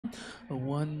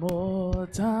One more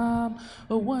time,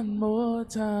 one more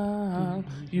time.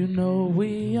 You know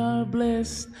we are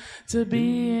blessed to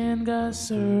be in God's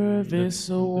service.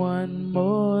 So one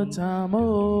more time,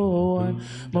 oh, one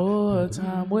more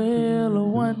time. Well,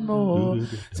 one more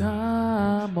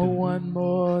time, one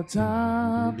more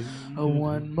time,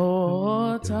 one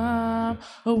more time,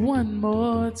 one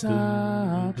more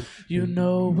time. You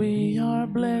know we are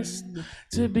blessed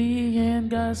to be in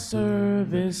God's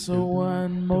service. So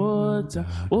one more time,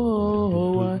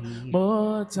 oh, one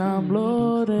more time,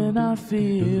 Lord, and I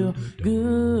feel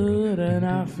good, and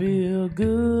I feel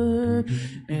good,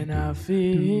 and I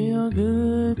feel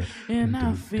good, and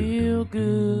I feel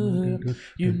good.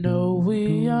 You know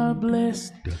we are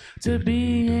blessed to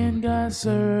be in God's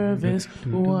service.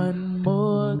 One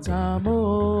more time,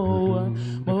 oh,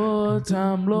 one more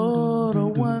time, Lord, oh,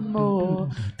 one more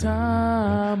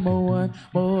time, oh, one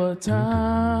more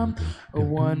time, oh,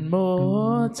 one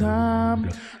more time,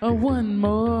 oh, one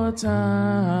more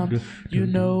time. You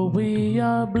know we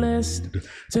are blessed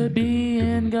to be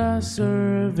in God's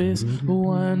service.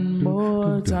 One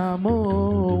more time,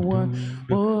 oh, one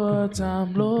more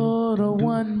time, Lord, oh,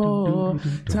 one more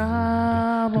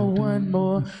time, oh, one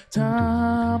more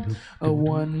time, oh,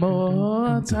 one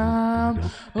more time,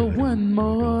 oh, one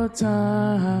more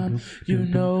time. You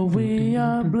know we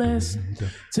are blessed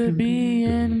to be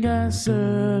in God's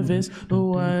service.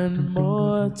 One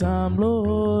more time,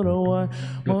 Lord, oh, one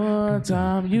more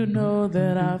time. You know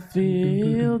that I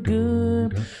feel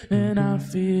good, and I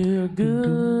feel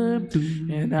good,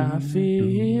 and I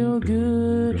feel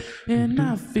good, and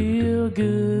I feel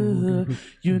good.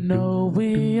 You know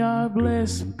we are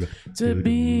blessed to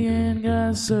be in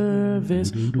God's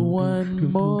service.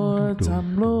 One more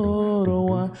time, Lord, oh,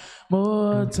 one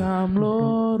more time,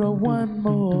 Lord, oh, one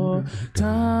more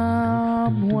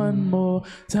time, one more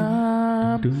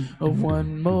time, oh,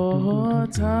 one more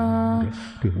time,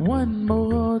 one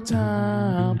more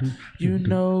time. You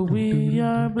know we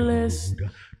are blessed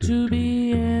to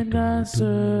be in God's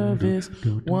service.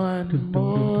 One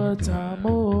more time,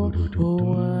 oh, oh,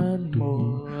 one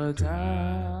more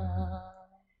time.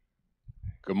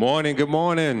 Good morning, good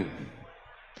morning.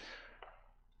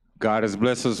 God has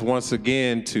blessed us once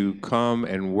again to come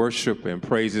and worship and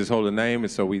praise His holy name.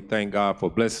 And so we thank God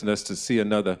for blessing us to see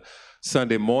another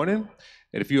Sunday morning.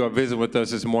 And if you are visiting with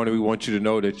us this morning, we want you to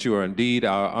know that you are indeed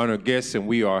our honored guests, and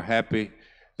we are happy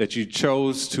that you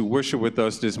chose to worship with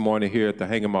us this morning here at the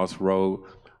Hanging Mouse Road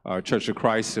Church of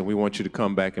Christ. And we want you to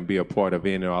come back and be a part of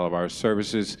any and all of our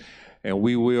services. And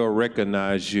we will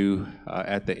recognize you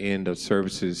at the end of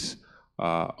services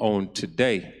on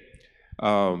today.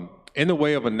 In the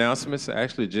way of announcements, I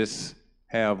actually just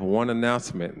have one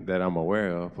announcement that I'm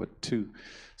aware of, or two.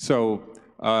 So,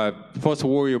 First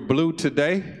Warrior Blue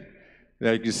today.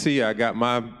 Now you can see I got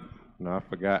I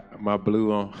forgot my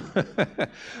blue on.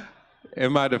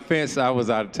 In my defense, I was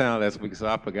out of town last week, so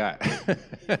I forgot.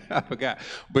 I forgot.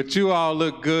 But you all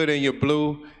look good in your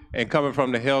blue, and coming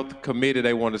from the health committee,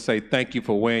 they want to say thank you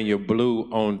for wearing your blue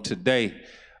on today.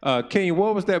 Kenya,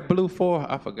 what was that blue for?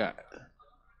 I forgot.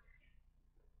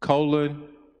 Colorectal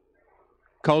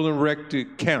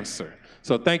cancer.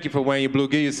 So thank you for wearing your blue.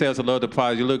 Give yourselves a little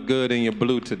applause. You look good in your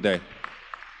blue today.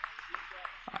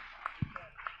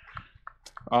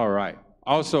 All right.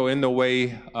 Also, in the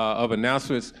way of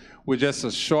announcements, we're just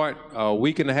a short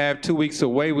week and a half, 2 weeks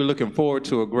away. We're looking forward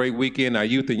to a great weekend. Our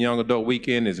youth and young adult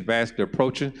weekend is vastly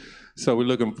approaching. So we're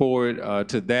looking forward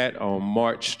to that on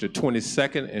March the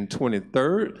 22nd and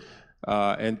 23rd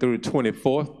and through the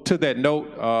 24th. To that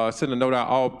note, send a note out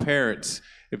all parents.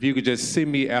 If you could just see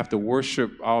me after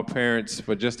worship, all parents,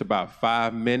 for just about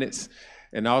 5 minutes.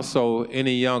 And also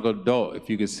any young adult, if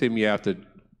you could see me after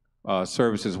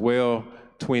service as well,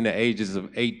 between the ages of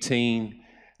 18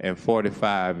 and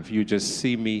 45. If you just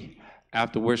see me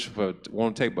after worship,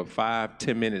 won't take but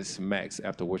 5-10 minutes max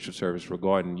after worship service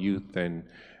regarding youth and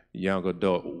young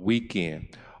adult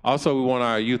weekend. Also, we want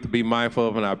our youth to be mindful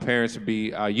of, and our parents to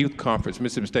be, our youth conference,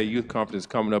 Mississippi State Youth Conference is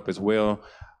coming up as well,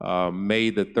 May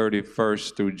the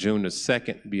 31st through June the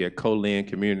 2nd, be at Colin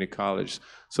Community College.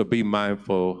 So be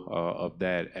mindful of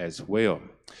that as well.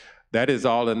 That is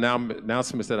all the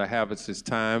announcements that I have at this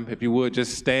time. If you would,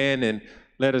 just stand and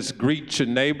let us greet your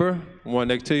neighbor, one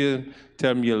next to you.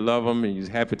 Tell them you love them and you're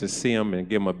happy to see them, and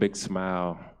give them a big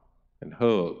smile and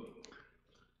hug.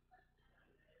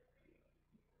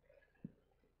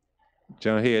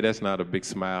 John here, that's not a big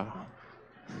smile.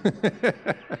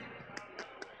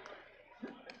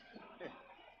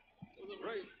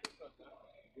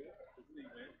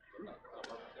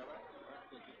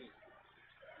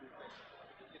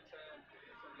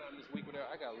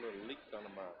 I got a little leak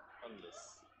under this.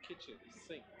 kitchen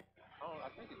sink.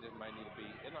 I think it just might need to be,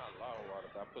 it's not a lot of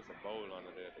water, but I put some bowl under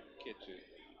there to catch it.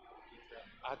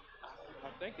 I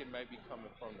think it may be coming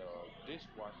from the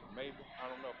dishwasher, maybe. I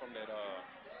don't know, from that,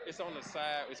 it's on the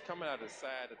side, it's coming out of the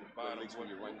side at the bottom. It leaks when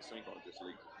you run the sink or it just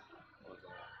leaks?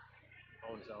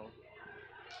 On its own.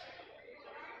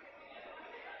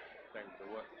 Think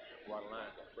the what? Water line?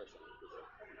 Pressure.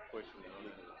 Pushing it on.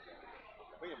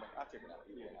 Wait a minute, I'll check it out.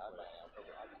 Yeah,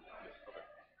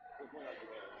 Okay.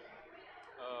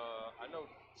 I know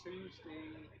Tuesday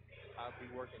I'll be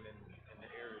working in the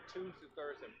area. Tuesday,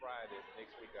 Thursday, and Friday.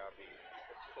 Next week I'll be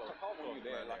close. So call when you're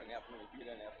there, like an afternoon. If you're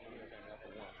there in the afternoon, after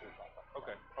 1 or 2 o'clock.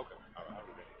 Okay. All right, I'll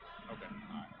do that. Okay.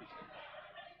 All right. Appreciate it.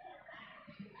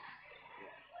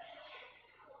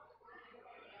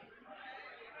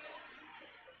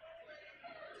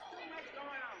 Too much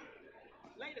going on.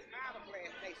 Latest Bible class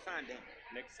next Sunday.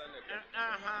 Next Sunday.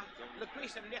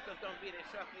 Lucretia Nichols gonna be there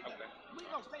shortly. Okay. We're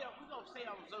gonna stay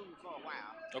on Zoom for a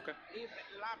while. Okay. A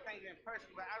lot of things in person,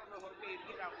 but I don't know what we'll be able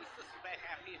to get all these sisters back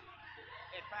out here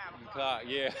at 5 o'clock.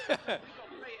 Yeah. We're gonna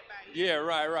play it by ear. Yeah,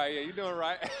 right. Yeah, you're doing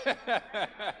right.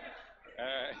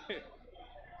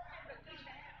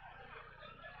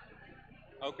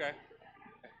 Okay.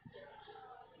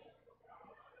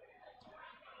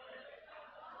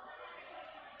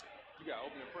 You got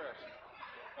opening prayers.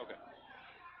 Okay.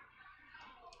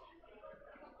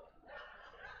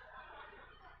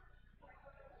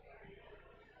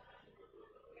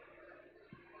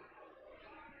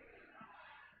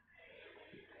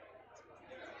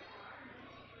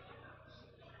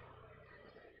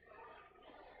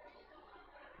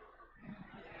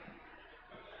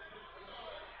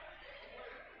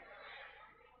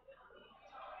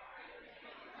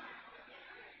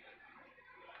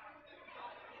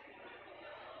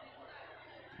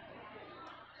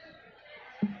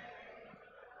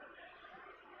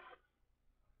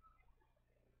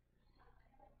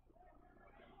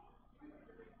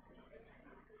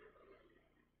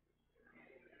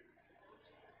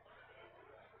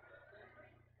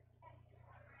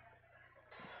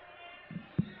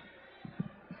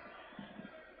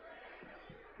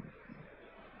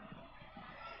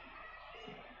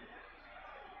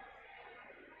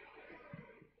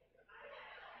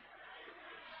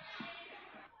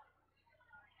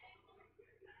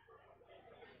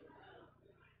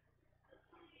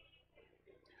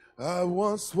 I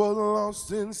once was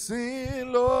lost in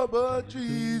sin, Lord, but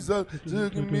Jesus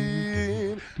took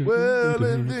me in. Well,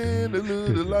 and then a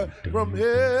little light from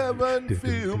heaven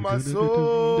filled my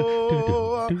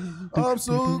soul. I'm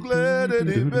so glad that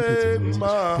He made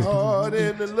my heart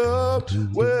into love.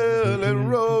 Well, and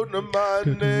wrote my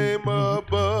name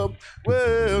above.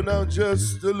 Well, now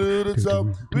just a little talk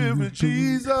with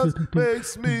Jesus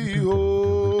makes me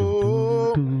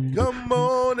whole. Come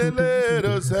on and let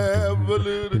us have a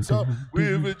little talk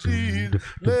with Jesus.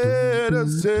 Let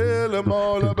us tell Him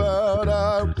all about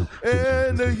our,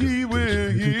 and He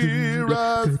will hear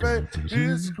our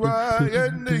faintest cry,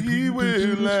 and He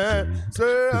will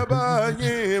answer by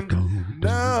Him.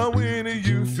 Now when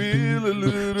you feel a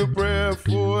little prayer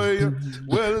for you,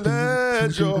 well,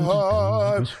 let your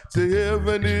heart to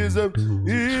heaven is up.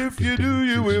 If you do,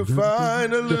 you will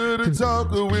find a little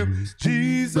talk with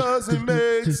Jesus. It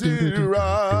makes it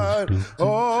right.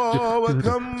 Oh, well,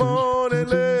 come on and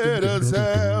let us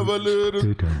have a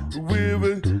little with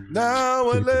it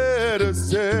now, and let us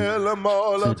tell Him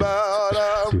all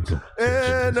about Him,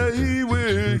 and He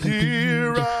will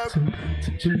hear us,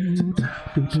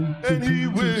 and He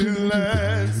will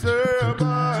answer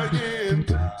by Him.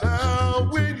 Now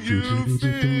when you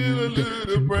feel a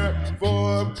little prayer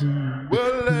for Him,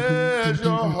 well, let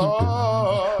your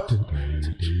heart.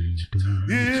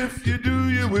 If you do,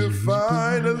 you will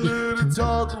find a little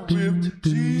talk with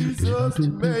Jesus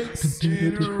makes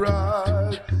it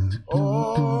right.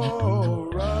 All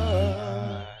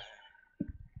right.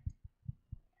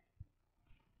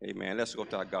 Amen. Let's go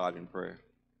to our God in prayer.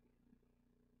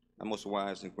 Our most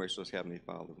wise and gracious Heavenly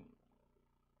Father,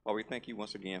 Lord, we thank You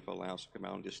once again for allowing us to come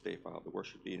out on this day, Father, to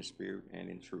worship Thee in spirit and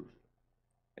in truth.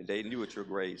 And they knew it Your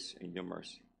grace and Your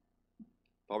mercy.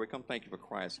 Lord, we come thank You for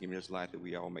Christ giving us life that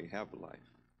we all may have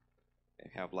life and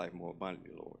have life more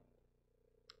abundantly, Lord.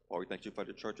 Lord, we thank You for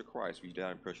the Church of Christ. We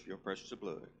died in Your precious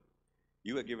blood.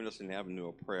 You have given us an avenue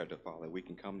of prayer, to Father. We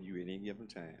can come to You at any given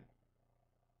time,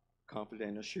 confident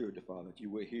and assured, to Father, that You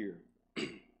will hear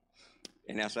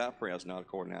and answer our prayers, not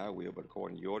according to our will, but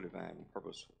according to Your divine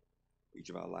purpose for each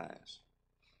of our lives.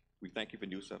 We thank You for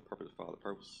new self-purpose, Father,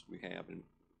 purpose we have in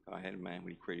our hand in mind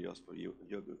when You created us for Your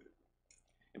good.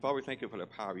 And Father, we thank You for the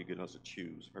power You give us to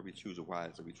choose. Where we choose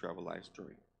wisely, we travel life's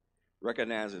journey.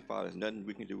 Recognize that, Father, there's nothing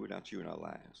we can do without you in our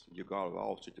lives. You're God of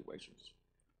all situations,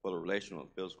 whether relational,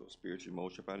 physical, spiritual,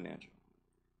 emotional, financial.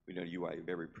 We know you are a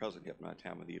very present help in our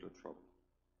time of need or trouble.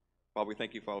 Father, we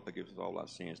thank you, Father, for forgiving us all our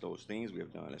sins, those things we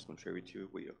have done that's contrary to your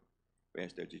will. We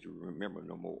ask that you remember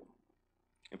no more.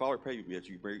 And Father, we pray that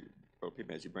you bring, Brother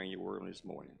Pittman, as you bring your word on this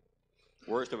morning.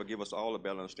 Words that will give us all a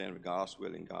better understanding of God's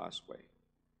will and God's way.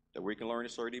 That we can learn to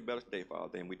serve you better today,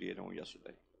 Father, than we did on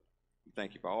yesterday. We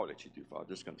thank you for all that you do, Father.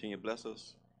 Just continue to bless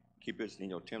us. Keep us in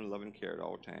your tender, loving care at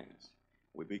all times.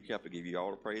 We be careful to give you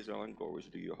all the praise, honor, and glory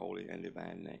to your holy and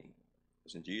divine name.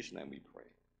 It's in Jesus' name we pray.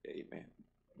 Amen.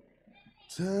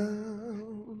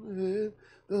 Down at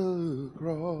the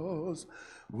cross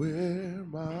where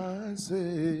my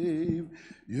Savior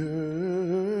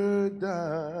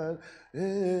died,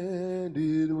 and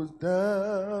it was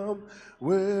down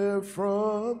where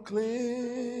from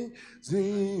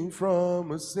cleansing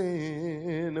from a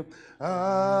sin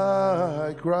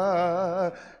I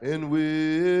cry, and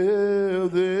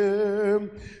with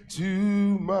them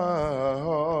to my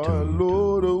heart,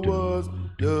 Lord, was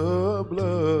the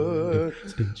blood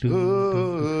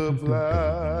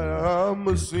applied.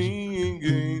 I'm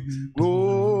singing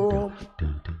glory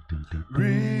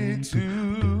to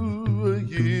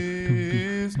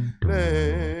his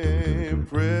name,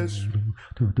 fresh.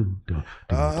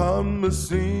 I'm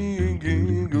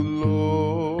singing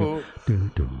glory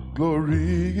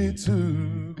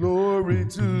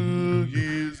to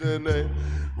his name.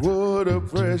 What a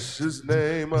precious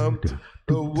name,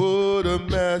 what a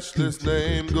matchless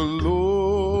name,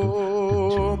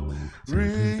 glory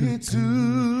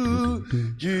to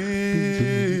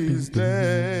his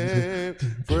name,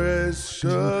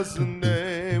 precious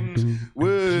name.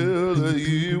 Well,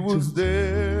 he was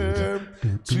there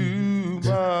to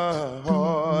my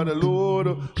heart, Lord,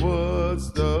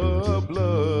 was the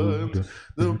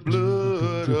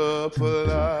blood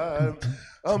applied.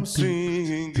 I'm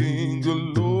singing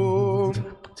glory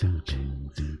to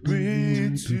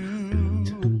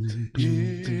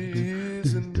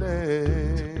his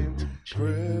name,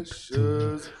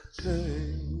 precious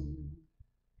name.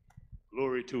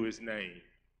 Glory to his name,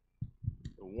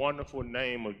 the wonderful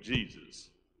name of Jesus.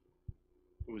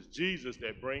 It was Jesus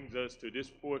that brings us to this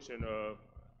portion of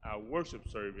our worship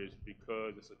service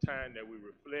because it's a time that we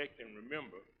reflect and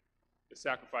remember the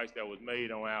sacrifice that was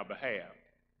made on our behalf.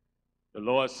 The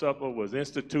Lord's Supper was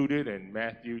instituted in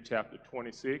Matthew chapter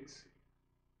 26.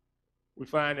 We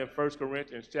find in 1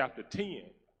 Corinthians chapter 10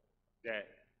 that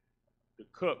the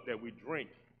cup that we drink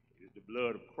is the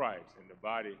blood of Christ, and the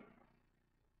body,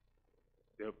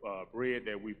 the bread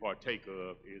that we partake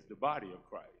of is the body of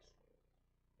Christ.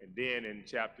 And then in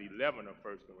chapter 11 of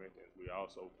 1 Corinthians, we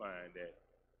also find that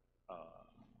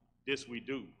this we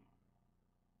do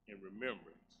in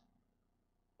remembrance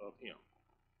of him.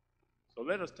 So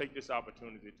let us take this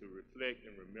opportunity to reflect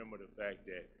and remember the fact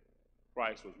that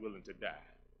Christ was willing to die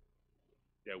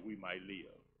that we might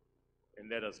live. And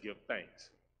let us give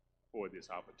thanks for this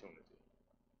opportunity.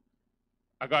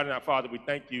 Our God and our Father, we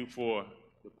thank you for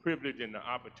the privilege and the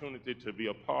opportunity to be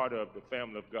a part of the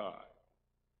family of God.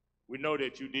 We know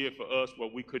that you did for us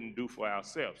what we couldn't do for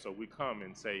ourselves, so we come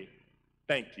and say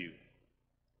thank you.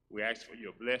 We ask for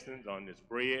your blessings on this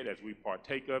bread as we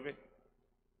partake of it,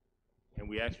 and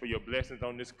we ask for your blessings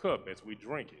on this cup as we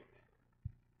drink it,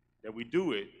 that we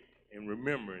do it in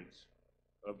remembrance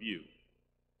of you.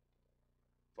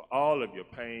 For all of your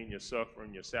pain, your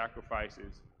suffering, your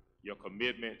sacrifices, your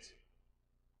commitments,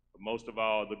 but most of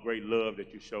all, the great love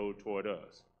that you showed toward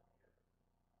us.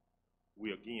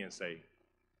 We again say,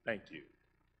 thank you.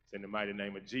 It's in the mighty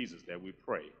name of Jesus that we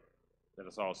pray. Let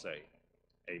us all say,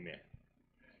 amen.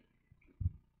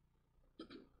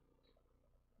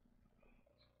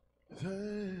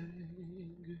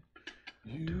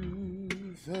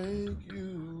 Thank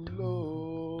you,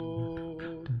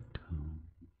 Lord.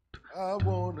 I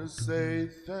want to say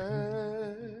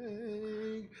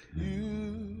thank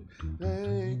you,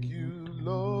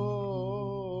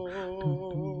 Lord.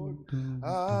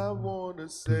 I want to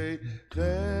say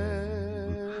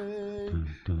thank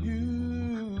you,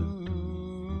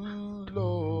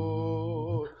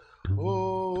 Lord.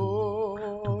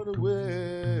 Oh,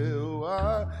 well,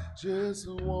 I just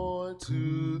want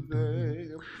to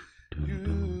thank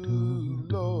you,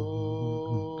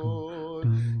 Lord.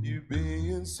 You've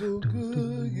been so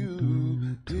good,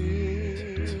 you've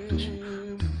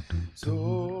been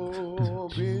so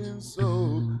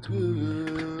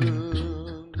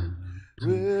good.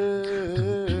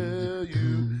 Well,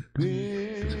 you've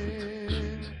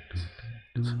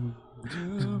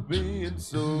been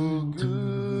so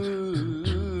good.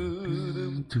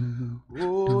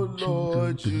 Oh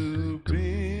Lord, you've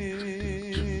been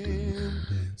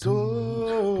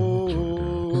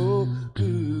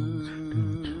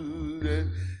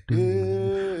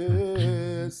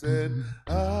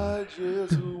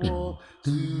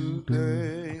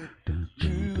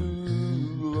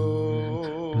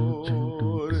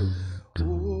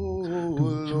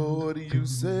you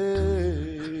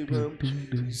save him.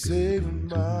 You save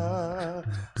my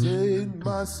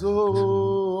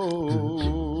soul.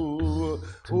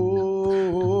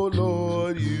 Oh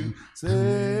Lord, you save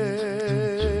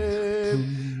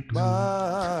my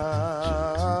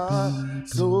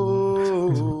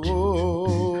soul.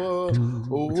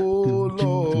 Oh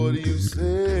Lord, you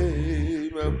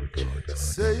save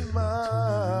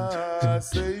my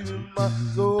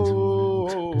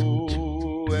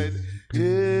soul. And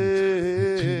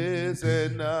yes,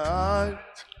 and I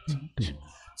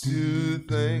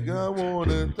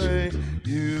wanna thank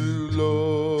you,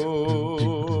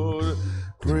 Lord.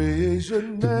 Praise your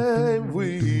name,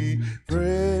 we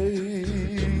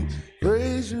praise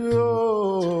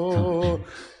your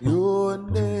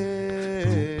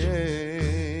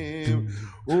name.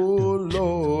 Oh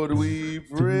Lord, we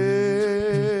praise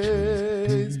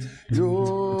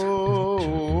your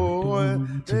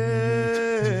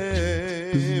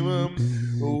name.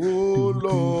 Oh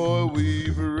Lord,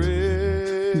 we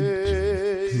praise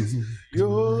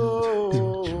your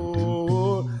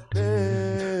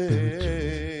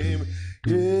name.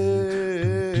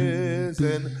 Yes,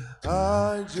 and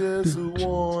I just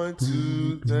want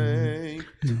to thank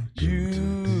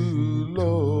you,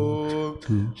 Lord.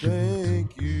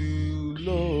 Thank you,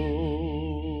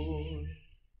 Lord.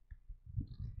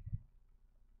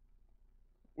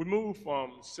 We move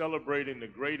from celebrating the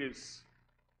greatest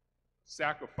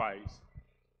sacrifice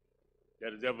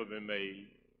that has ever been made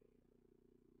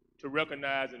to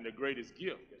recognizing the greatest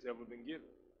gift that's ever been given.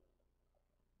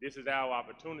 This is our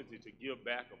opportunity to give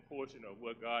back a portion of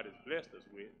what God has blessed us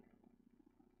with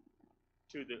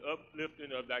to the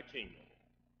uplifting of thy kingdom.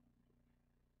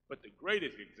 But the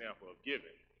greatest example of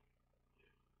giving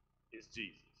is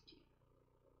Jesus.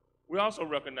 We also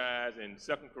recognize in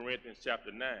 2 Corinthians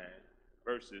chapter 9,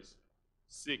 verses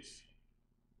 6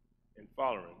 and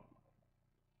following,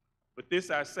 but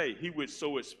this I say, he which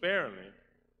soweth sparingly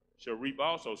shall reap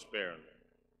also sparingly,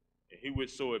 and he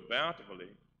which soweth bountifully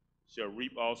shall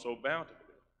reap also bountifully.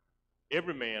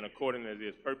 Every man according as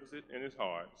his purposes in his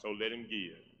heart, so let him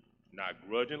give, not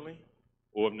grudgingly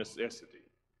or of necessity.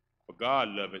 For God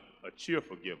loveth a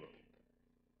cheerful giver.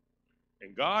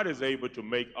 And God is able to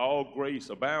make all grace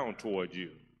abound toward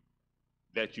you,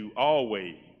 that you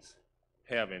always,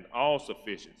 having all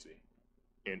sufficiency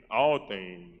in all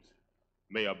things,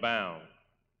 may abound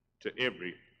to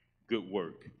every good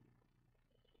work.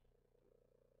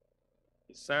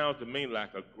 It sounds to me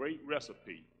like a great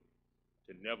recipe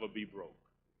to never be broke.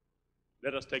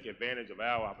 Let us take advantage of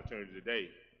our opportunity today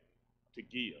to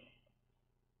give,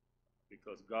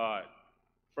 because God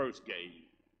first gave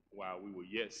while we were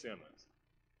yet sinners,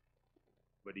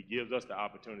 but he gives us the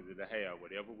opportunity to have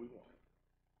whatever we want.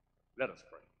 Let us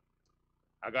pray.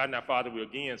 Our God and our Father, we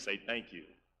again say thank you.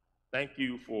 Thank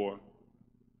you for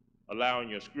allowing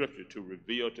your scripture to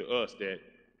reveal to us that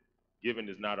giving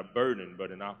is not a burden,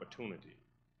 but an opportunity.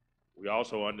 We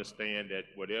also understand that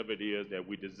whatever it is that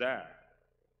we desire,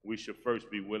 we should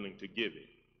first be willing to give it.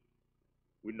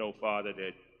 We know, Father,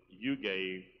 that you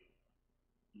gave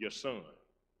your son.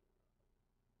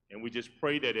 And we just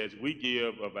pray that as we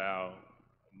give of our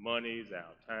monies,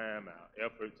 our time, our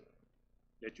efforts,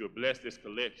 that you'll bless this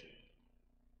collection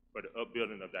for the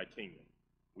upbuilding of thy kingdom.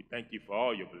 We thank you for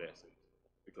all your blessings,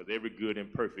 because every good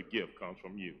and perfect gift comes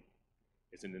from you.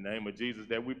 It's in the name of Jesus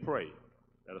that we pray.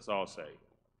 Let us all say,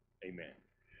 amen.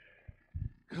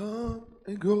 Come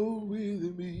and go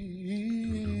with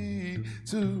me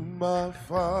to my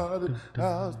father's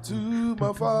house, to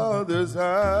my father's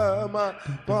house, my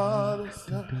father's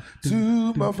house,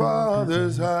 to my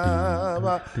father's house,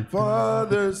 my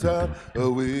father's house.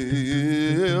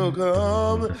 Will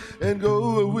come and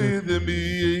go with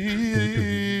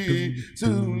me to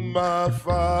my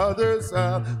father's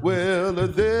house. Well,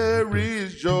 there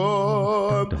is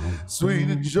joy,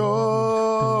 sweet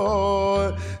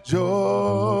joy,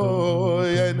 joy.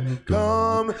 And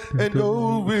come and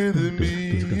go with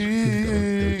me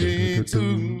to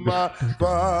my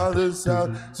father's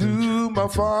house, to my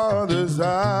father's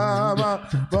house, my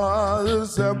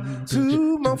father's house,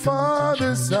 to my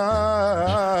father's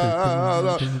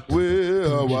house.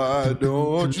 Well, why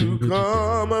don't you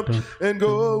come and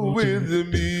go with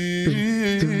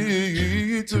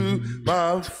me to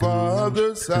my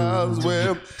father's house,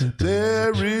 where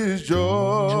there is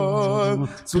joy,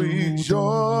 sweet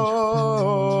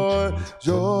joy,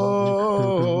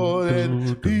 joy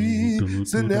and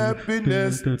peace and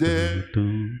happiness there.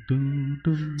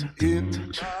 In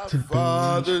my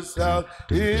father's house,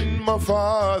 in my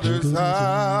father's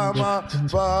house, my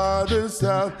father's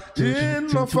house, in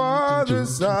my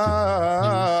father's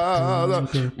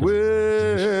house,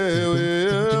 where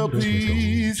will peace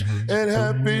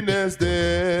happiness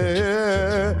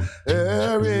there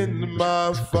in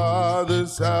my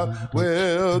Father's house.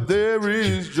 Well, there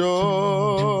is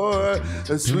joy,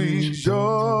 a sweet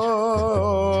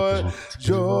joy,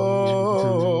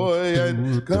 joy,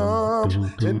 and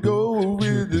come and go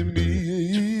with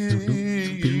me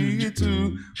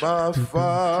to my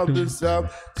Father's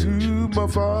house, to my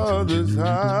Father's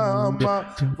house, my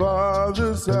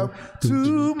Father's house,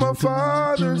 to my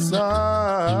Father's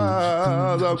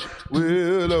house.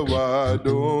 Well, why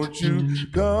don't you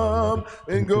come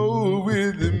and go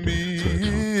with me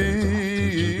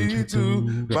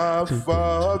to my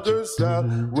Father's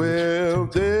house? Well,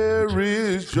 there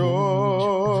is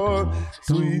joy,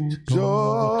 sweet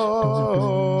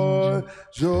joy,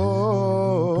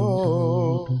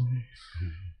 joy.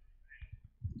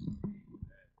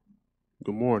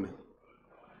 Good morning.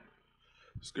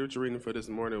 Scripture reading for this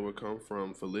morning will come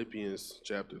from Philippians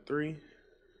chapter 3,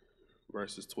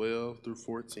 verses 12 through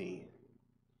 14.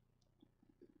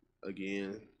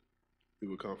 Again, it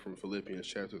will come from Philippians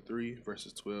chapter 3,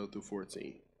 verses 12 through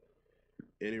 14.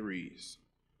 And it reads,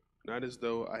 "Not as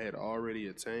though I had already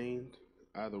attained,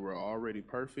 either were already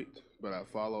perfect, but I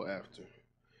follow after,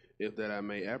 if that I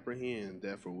may apprehend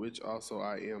that for which also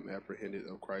I am apprehended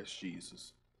of Christ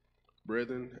Jesus.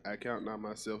 Brethren, I count not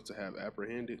myself to have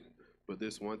apprehended, but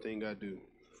this one thing I do,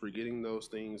 forgetting those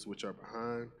things which are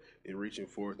behind, and reaching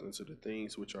forth unto the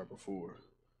things which are before.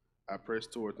 I press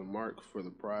toward the mark for the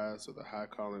prize of the high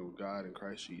calling of God in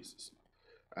Christ Jesus."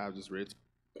 I have just read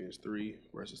Philippians 3,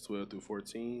 verses 12 through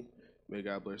 14. May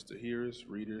God bless the hearers,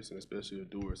 readers, and especially the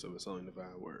doers of His holy and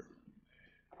divine word.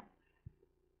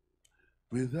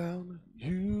 Without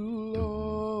you,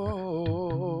 Lord,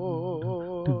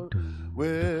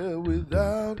 well,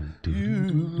 without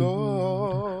you,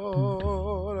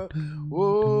 Lord,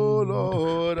 oh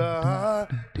Lord, I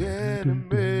can't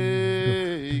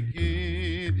make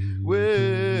it.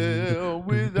 Well,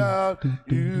 without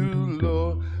you,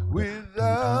 Lord,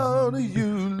 without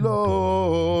you,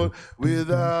 Lord,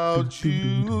 without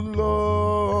you,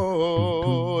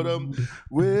 Lord,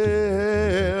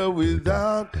 well,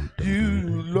 without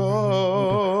you,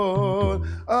 Lord,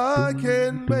 I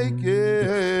can't make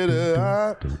it.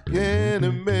 I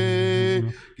can't make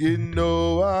it.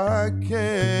 No, I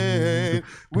can't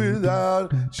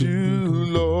without you,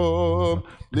 Lord.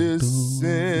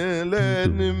 Listen, let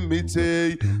me tell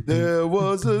you, there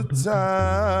was a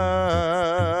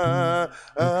time,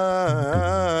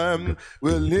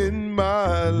 well, in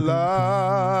my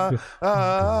life,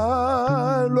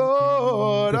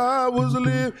 Lord, I was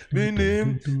living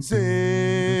in sin.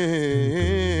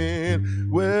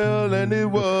 Well, and it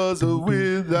was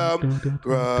without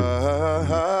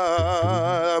crime.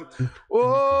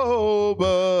 Oh,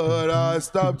 but I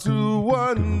stopped to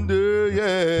wonder,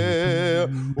 yeah.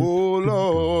 Oh,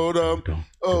 Lord,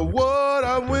 what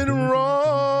I went wrong.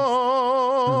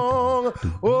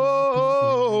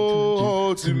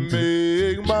 Oh, to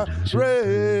make my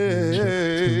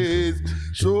race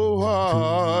so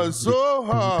hard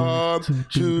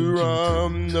to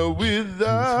run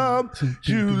without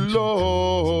you,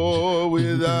 Lord,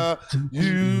 without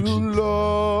you,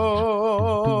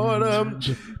 Lord.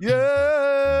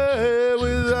 Yeah,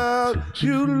 without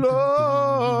you,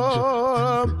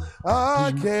 Lord,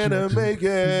 I can't make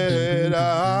it.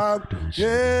 I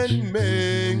can't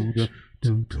make it.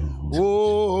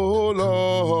 Oh,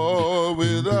 Lord,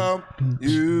 without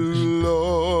you,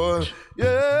 Lord.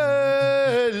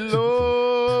 Yeah,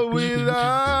 Lord,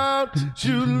 without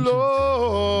you,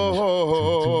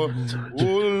 Lord.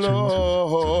 Oh,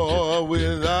 Lord,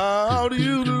 without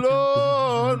you,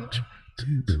 Lord.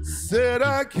 Said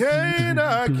I can't,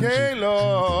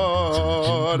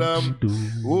 Lord.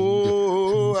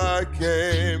 Oh, I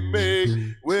can't make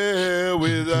well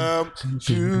without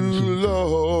you,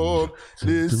 Lord.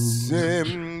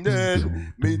 Listen, let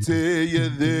me tell you,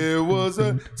 there was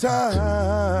a time,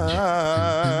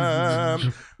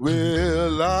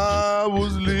 well, I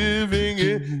was living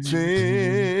in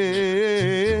sin.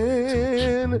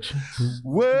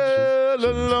 Well,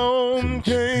 along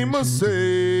came a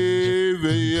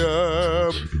Savior.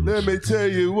 Let me tell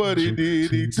you what he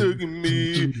did. He took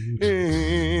me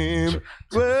in.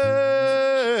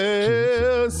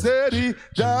 Well, said he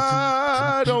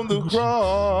died on the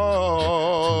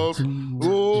cross.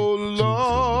 Oh,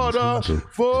 Lord,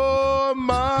 for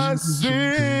my sin.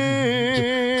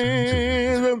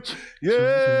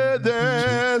 Yeah,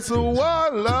 that's why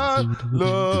I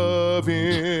love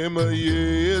him.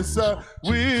 Yes, I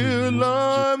will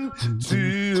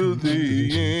until the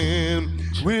end.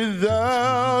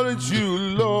 Without you,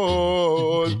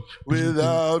 Lord,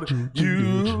 without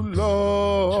you,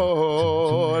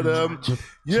 Lord.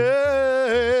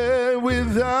 Yeah,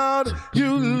 without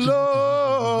you,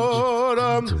 Lord.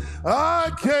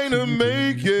 I can't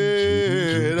make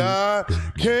it. I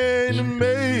can't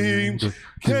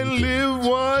live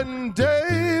one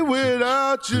day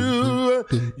without you.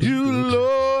 You,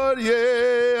 Lord,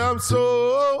 yeah. I'm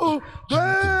so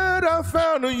glad I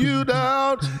found you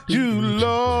down. You,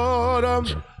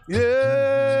 Lord,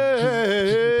 yeah.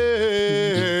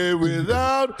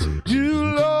 Without you,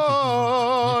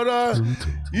 Lord,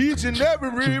 each and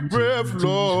every breath,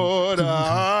 Lord,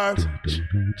 oh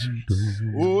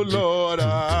Lord,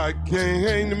 I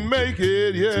can't make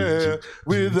it, yeah,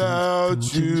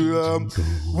 without you,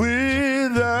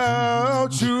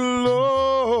 without you,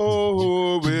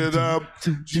 Lord, without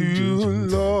you,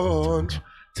 Lord.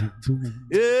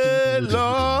 Yeah,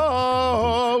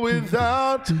 Lord,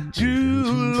 without you,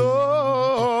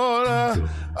 Lord,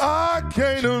 I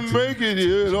can't make it,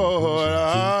 yeah, Lord,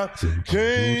 I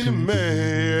can't make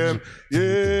it,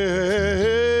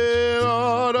 yeah,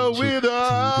 Lord,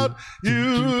 without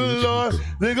you, Lord.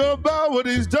 Think about what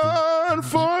he's done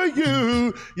for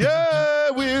you, yeah,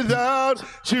 without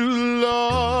you,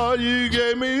 Lord. You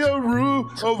gave me a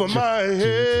roof over my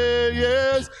head,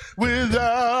 yes,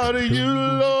 without you,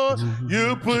 Lord.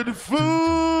 You put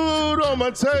food on my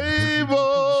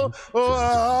table. Oh,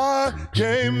 I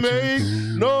can't make,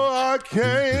 no, I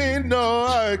can't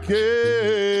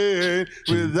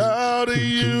without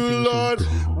you, Lord.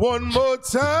 One more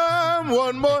time,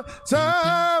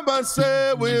 I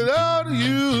say without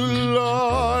you,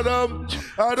 Lord.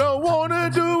 I don't want to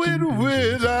do it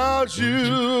without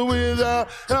you,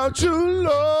 without you,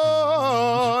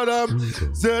 Lord.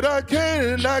 Said I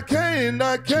can't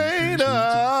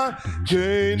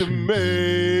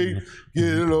make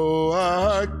it, oh,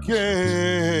 I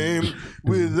can't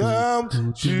without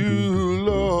you,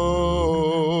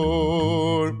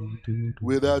 Lord.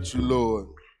 Without you, Lord,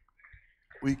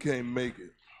 we can't make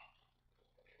it.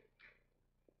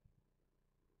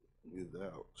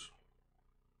 Without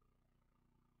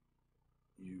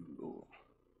you, Lord.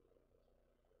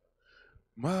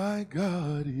 My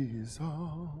God is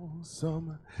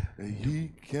awesome. He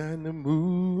can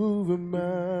move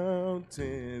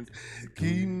mountains,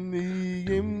 keep me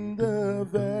in the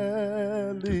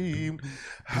valley,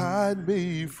 hide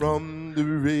me from the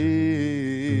rain.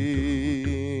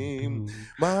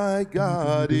 My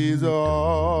God is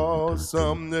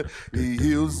awesome. He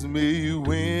heals me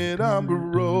when I'm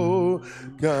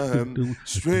broken,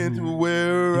 strength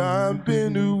where I've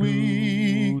been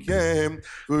weak, and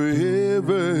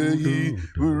forever He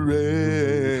will reign.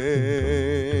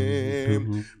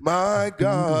 My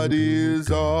God is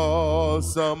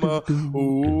awesome.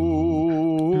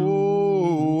 Oh,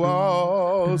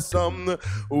 awesome.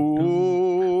 Oh,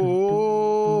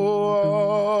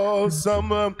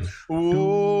 awesome.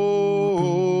 Oh,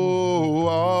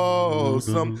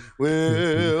 awesome.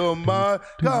 Well, my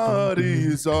God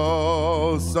is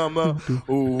awesome.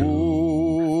 Oh,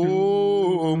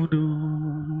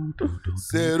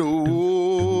 said,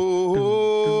 oh,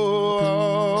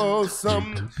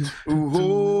 awesome.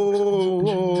 Oh,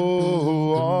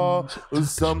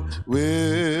 awesome.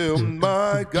 Well,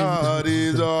 my God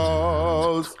is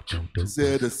awesome.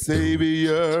 Said the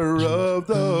Savior of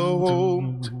the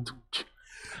whole,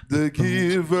 the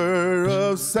giver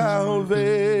of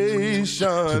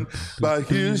salvation, by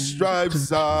His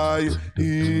stripes I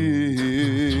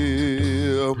heal.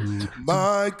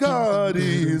 My God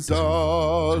is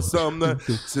awesome.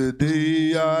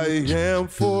 Today I am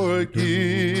forgiven.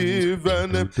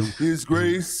 His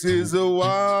grace is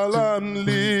while I'm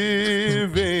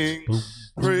living.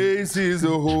 Praise His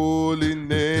holy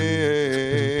name.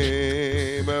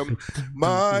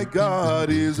 My God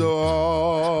is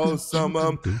awesome.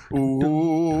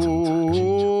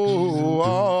 Oh,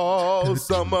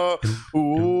 awesome.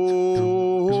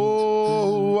 Oh,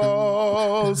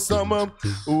 awesome.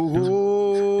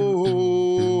 Oh,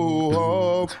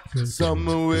 awesome.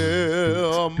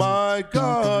 Well, my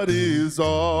God is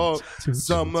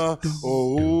awesome. Oh,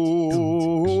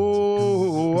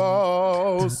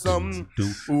 awesome.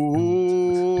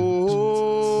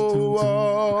 Oh,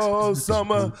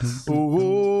 awesome.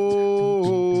 Oh,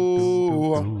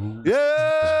 yeah.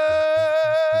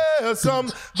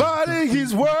 Somebody,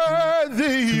 He's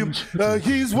worthy.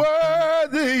 He's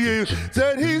worthy.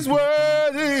 Said He's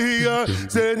worthy.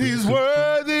 Said He's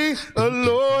worthy.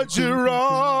 Lord, you're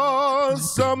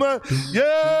awesome.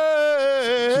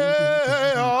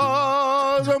 Yeah.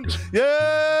 Awesome.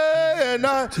 Yeah. And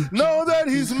I know that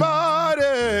He's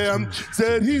mighty.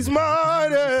 Said He's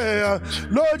mighty.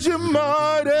 Lord, you're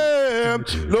mighty.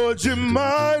 Lord, you're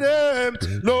mighty.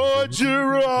 Lord,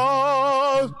 you're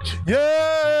all. Yeah.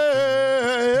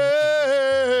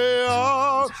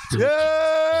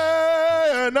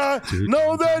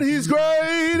 know that he's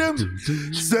great.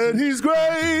 Said he's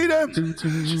great.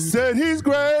 Said he's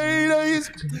great.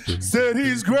 Said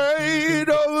he's great.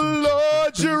 Oh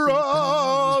Lord, you're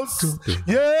awesome.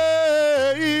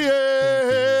 Yeah,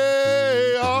 yeah,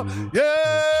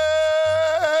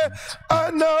 yeah.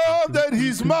 I know that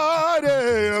he's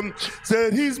mighty.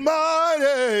 Said he's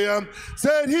mighty.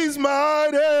 Said he's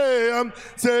mighty.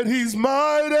 Said he's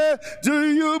mighty.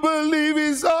 Do you believe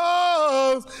he's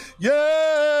awesome? Yeah,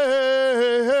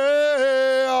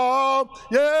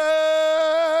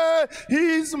 yeah.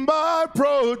 He's my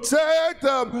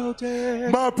protector.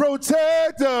 My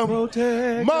protector.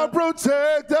 My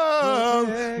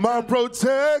protector. My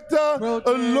protector.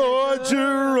 Lord,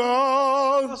 you're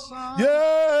awesome.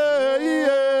 Yeah,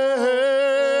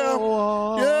 yeah.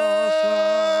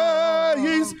 Yeah.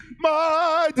 He's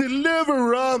my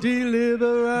deliverer.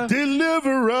 Deliverer.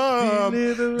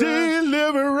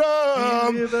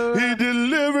 He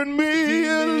delivered me,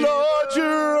 and Lord,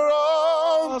 you're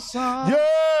awesome. Yeah.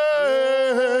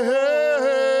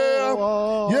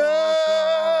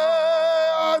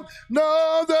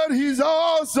 Know that he's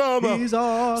awesome. He's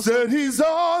awesome. Said he's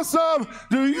awesome.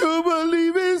 Do you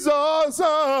believe he's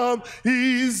awesome?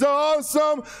 He's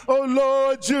awesome. Oh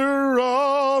Lord, you're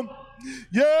awesome.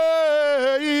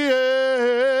 Yeah,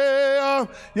 yeah,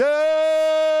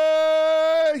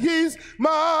 yeah. He's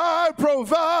my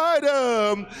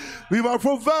provider. Be my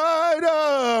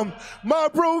provider, my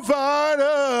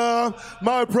provider,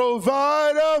 my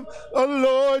provider. Oh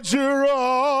Lord, you're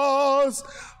awesome.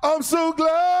 I'm so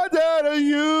glad that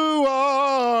you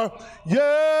are. Yeah,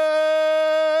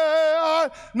 I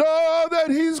know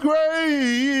that he's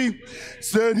great.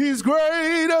 Said he's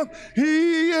great.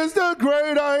 He is the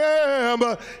great I am.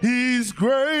 He's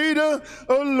greater.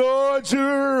 Oh Lord,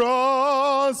 you're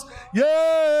awesome. Yeah.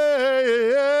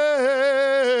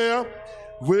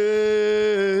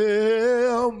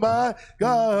 Well, my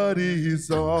God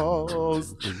is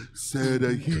awesome. Said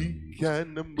he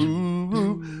can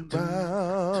move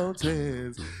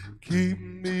mountains, keep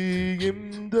me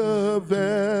in the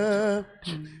valley.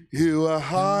 He'll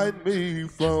hide me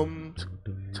from.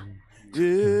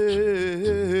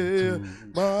 Yeah,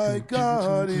 my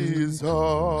God is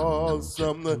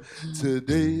awesome.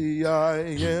 Today I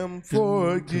am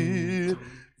forgiven.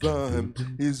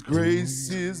 His grace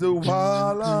is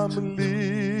while I'm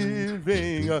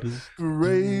living.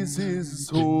 Praise his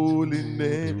holy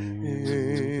name.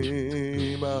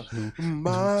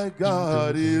 My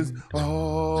God is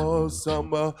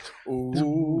awesome. Oh,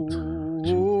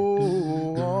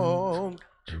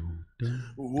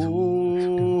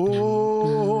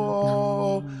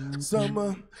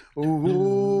 summer,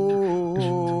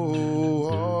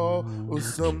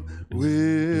 awesome.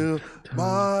 Well,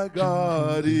 my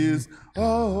God is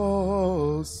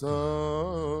awesome.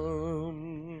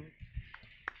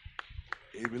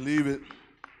 You believe it?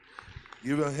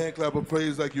 Give a hand clap of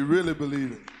praise like you really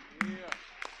believe it.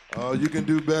 Oh, you can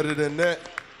do better than that.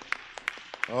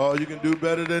 Oh, you can do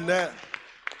better than that.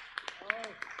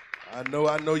 I know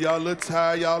y'all a little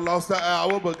tired. Y'all lost an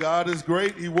hour, but God is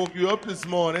great. He woke you up this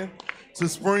morning to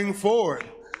spring forward.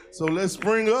 So let's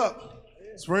spring up,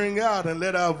 spring out, and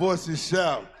let our voices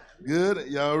shout. Good?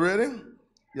 Y'all ready?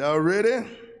 Y'all ready?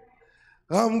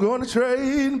 I'm going to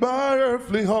trade my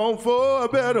earthly home for a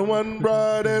better one,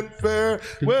 bright and fair,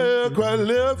 where Christ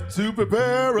lived to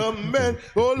prepare a man,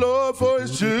 oh Lord, for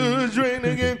his children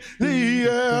in the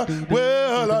air.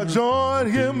 Well, I join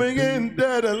him in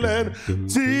that land.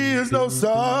 Tears, no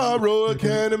sorrow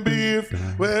can be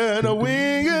when a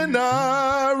wing and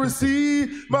I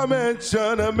receive my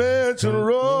mansion, a mansion,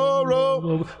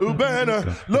 roll, banner.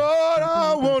 Lord,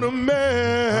 I want a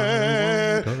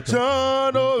mansion,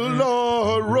 oh Lord.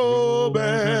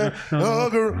 Robin,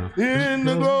 in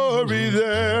the glory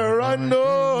there. I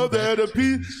know that a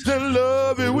peace and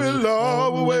love it will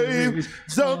always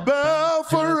abound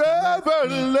forever.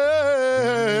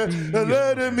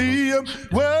 Let me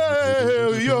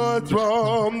well your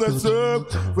throne that's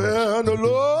up where the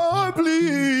Lord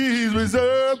please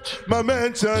reserve my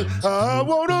mansion. I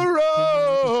want a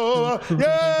row,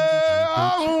 yeah,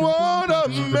 I want a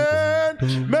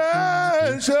mansion.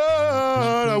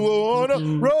 I want a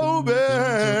robe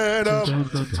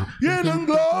in the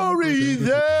glory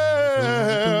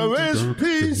there is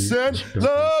peace and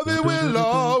love. It will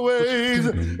always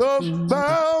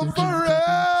abound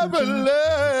forever.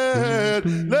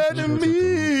 Let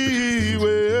me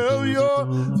well your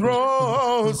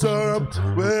throne, sir.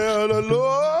 Well, the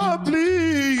Lord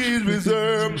please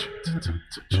reserve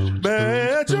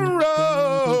mansion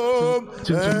robe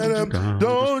and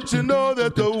Don't you know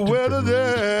that the weather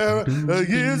there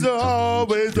is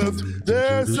always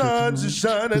there's sun to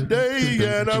shine a day,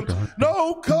 and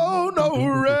no cold, no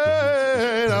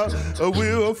rain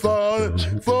will fall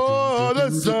for the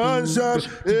sunshine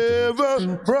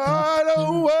ever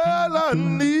brighter. Well, I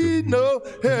need no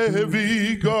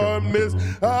heavy garments.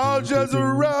 I'll just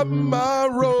wrap my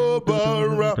robe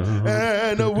around,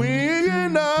 and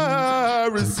when I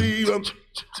receive them,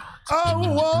 I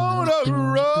wanna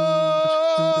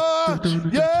run.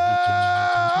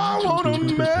 Yeah, I wanna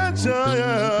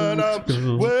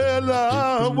mention. Well,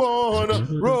 I wanna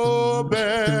robe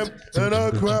and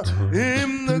a crown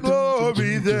in the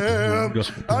glory there.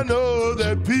 I know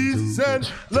that peace and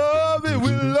love, it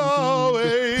will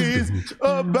always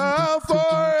abound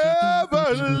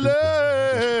forever.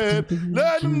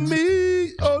 Let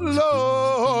me, oh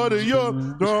Lord, your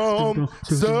throne,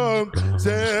 so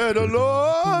said the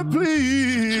Lord,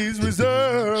 please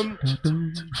reserve.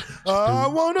 I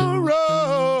wanna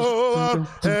roll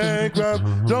and cry.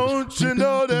 Don't you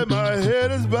know that my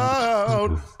head is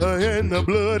bowed in the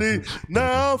bloody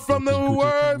now from the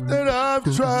work that I've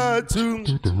tried to,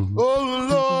 oh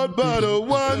Lord, but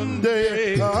one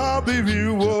day I'll be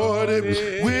rewarded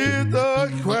with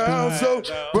a crown so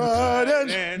bright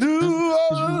and new. Oh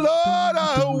Lord,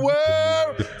 I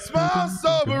wear smile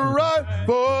so bright,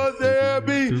 for there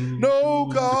be no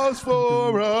cause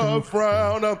for a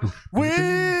frown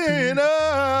when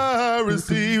I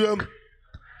receive him.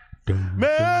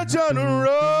 Mansion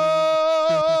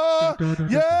road,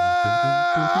 yeah,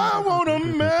 I want a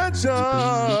mansion.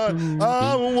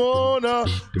 I want a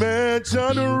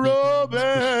mansion robe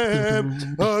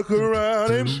and a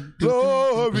crown and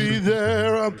glory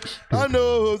there. I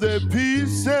know that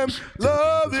peace and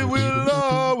love, it will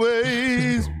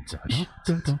always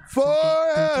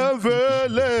forever.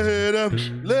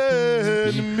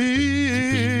 Let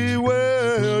me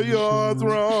wear your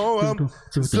throne.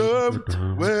 Serve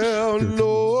well,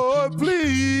 Lord,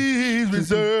 please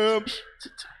reserve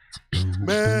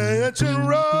mansion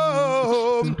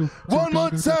robe one more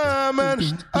time,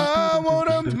 and I want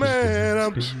a man,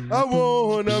 I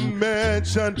want a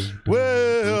mansion,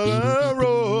 well, a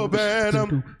robe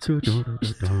and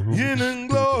in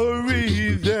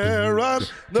glory there. I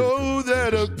know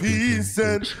that a peace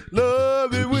and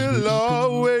love, it will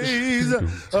always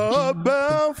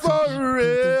abound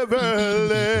forever.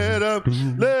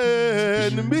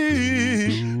 Let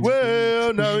me,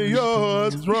 well, now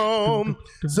your throne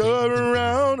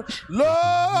surround,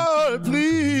 Lord,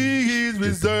 please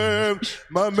reserve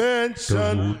my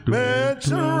mansion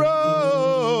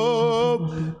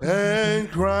robe and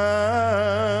crown.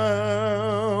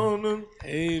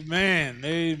 Amen,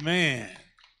 amen.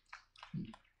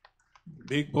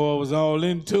 Big boy was all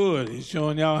into it. He's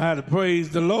showing y'all how to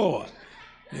praise the Lord.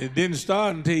 It didn't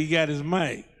start until he got his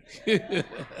mic.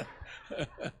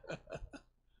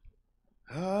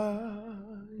 I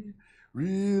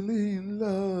really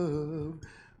love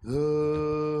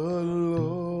the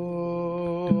Lord.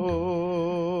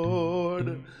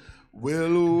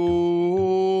 Well,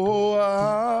 oh,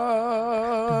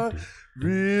 I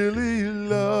really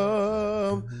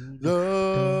love the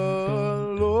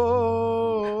Lord.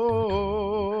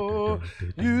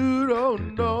 You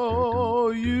don't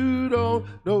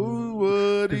know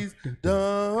what he's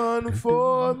done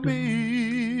for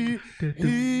me.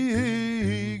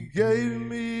 He gave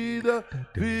me the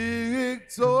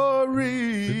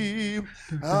victory.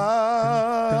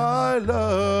 I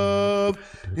love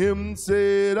him,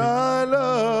 said I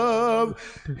love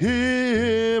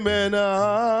him, and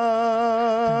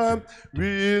I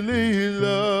really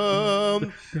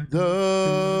love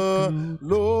the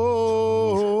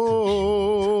Lord.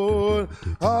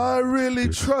 I really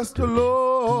trust the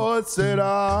Lord, said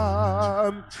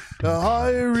I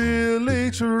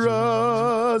really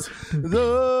trust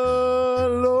the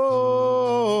Lord.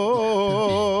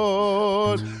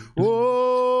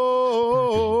 Oh,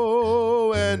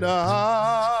 and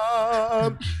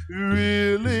I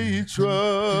really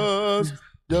trust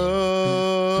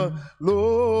the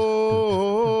Lord.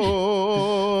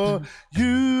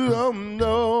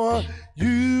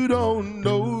 You don't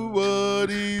know what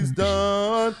he's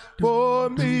done for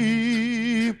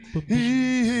me.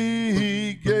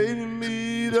 He gave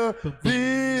me the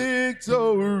victory,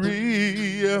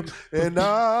 and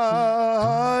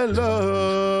I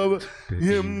love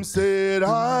him, said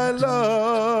I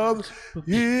love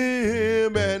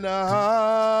him, and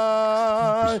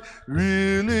I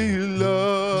really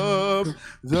love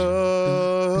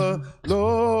the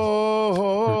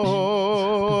Lord.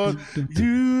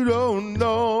 You don't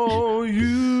know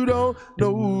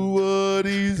what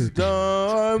he's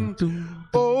done.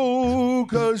 Oh,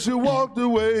 'cause you walked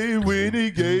away when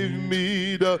he gave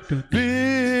me the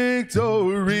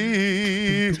victory.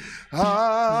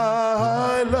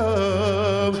 I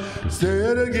love, say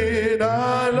it again,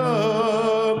 I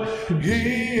love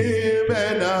him,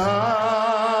 and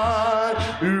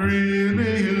I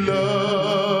really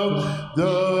love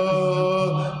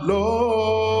the Lord.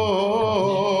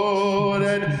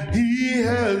 And he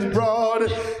has brought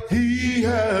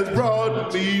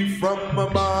me from a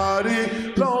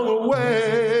mighty long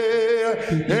way,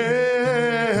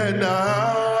 and now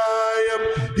I am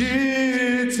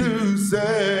here to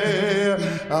say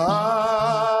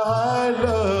I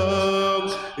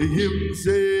love him.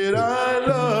 Said I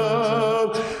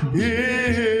love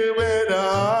him, and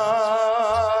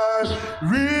I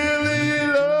really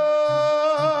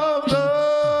love the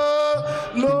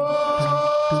Lord.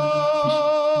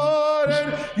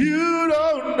 And you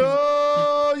don't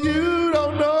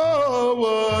know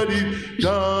what he's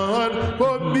done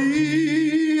for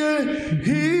me.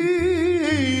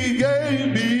 He gave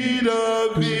me the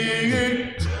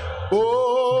victory.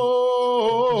 Oh,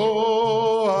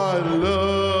 I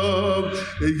love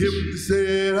him.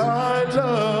 Said I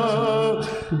love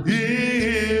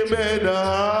him, and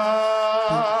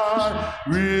I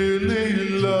really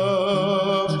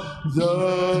love the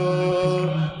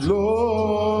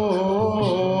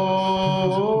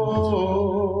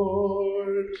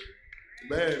Lord.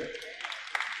 Man,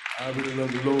 I really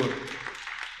love the Lord.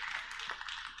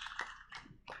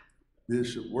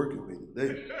 Bishop working me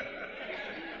today.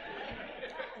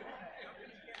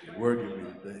 Working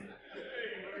me today.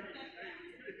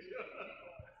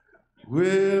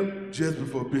 Well, just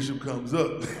before Bishop comes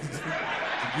up, give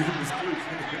him his cue.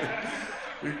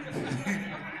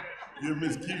 Give him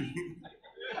his cue.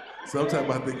 Sometimes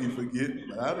I think he forget,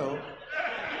 but I don't.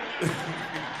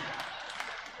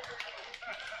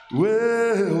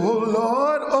 Well, oh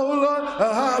Lord,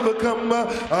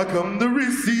 I come to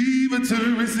receive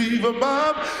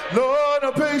my Lord.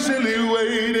 I'm patiently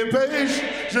waiting,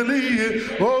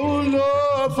 oh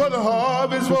Lord, for the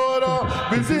harvest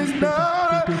is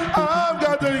now. I've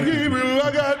got the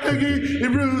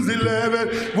Hebrews 11,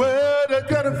 where the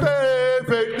kind of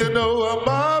faith to know I'm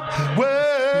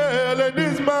well, and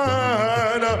it's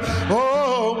mine,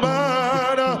 oh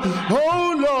mine,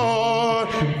 oh Lord,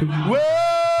 well.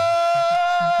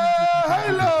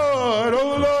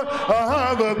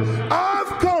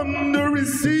 I've come to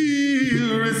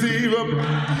receive them.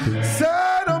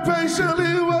 Said I'm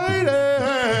patiently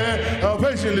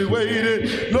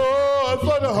waiting, Lord,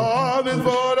 for the harvest,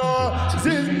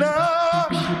 is now.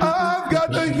 I've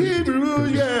got the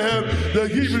Hebrews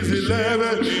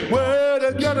 11, where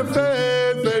they got a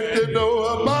faith to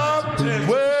know about,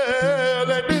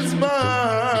 well, and it's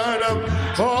mine,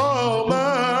 oh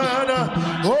mine,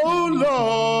 oh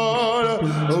Lord,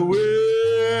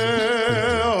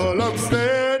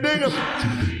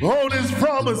 on his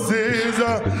promises,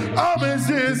 I'm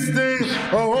insisting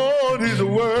on his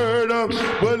word,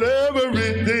 well,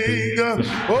 everything,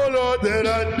 oh Lord, that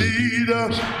I need,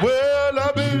 well,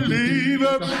 I believe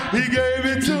he gave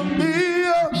it to me,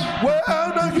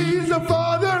 well, now he's the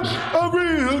Father of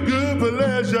real good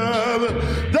pleasure,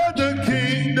 that the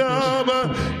kingdom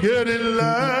get in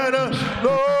line,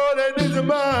 Lord, and it's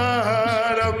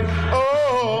mine,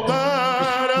 oh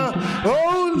mine,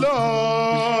 oh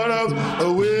Lord,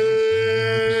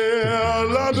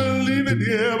 well, I believe in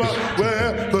him,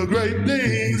 well, for great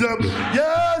things,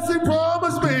 yes, he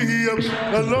promised me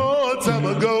a long time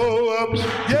ago,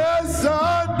 yes,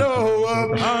 I know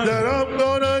that I'm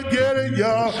gonna get it,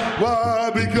 y'all, why,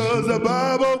 because the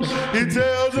Bible, it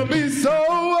tells me so,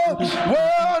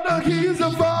 well, now he's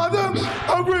the Father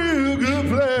of real good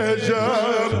pleasure,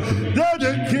 that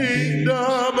the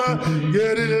kingdom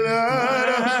get in line,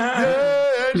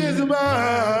 yeah, and it's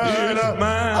mine,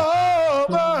 oh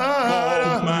mine,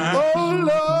 oh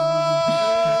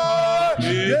Lord,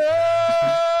 yeah,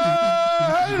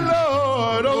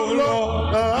 Lord, oh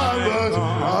Lord,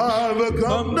 I've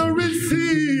come to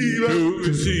receive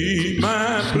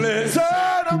my blessing.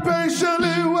 Said I'm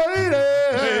patiently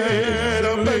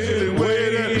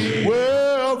waiting,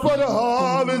 well, for the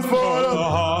harvest,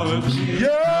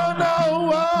 yeah,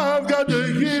 now I've got the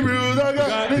Hebrews,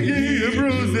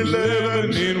 Hebrews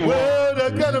 11, well, I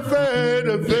got a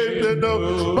faith to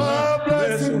know my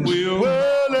blessing,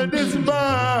 well, and it's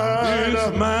mine,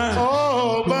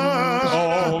 oh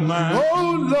mine,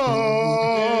 oh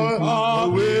Lord,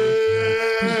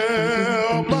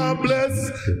 well, my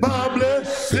blessing,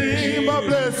 yeah, my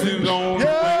blessing, yeah,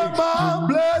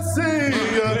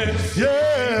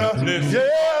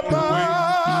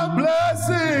 my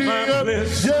blessing,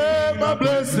 yeah, my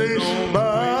blessing,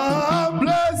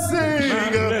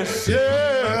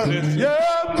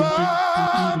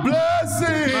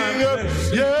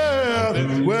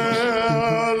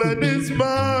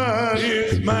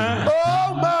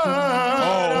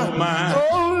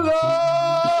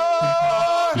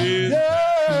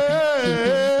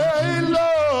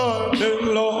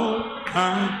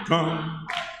 I come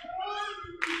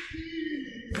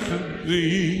to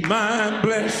thee, my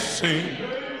blessing,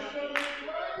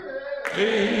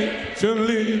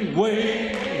 patiently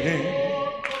waiting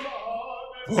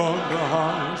for the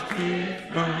harvest to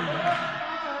come.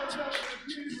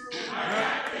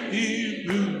 He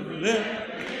will let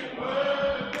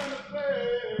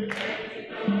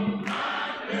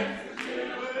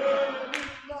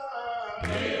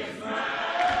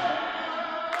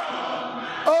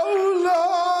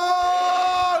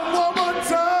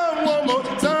one more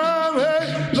time,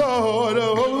 hey, Lord,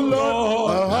 oh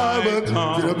Lord,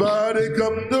 everybody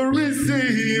come to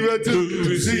receive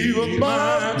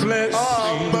my blessing.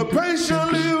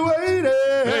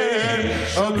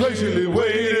 I'm patiently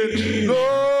waiting,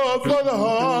 Lord, for the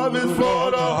harvest,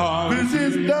 for the harvest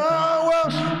is now. Well,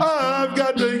 I've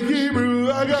got the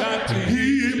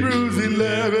Hebrews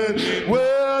 11,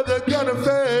 where the kind of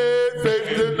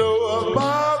faith to know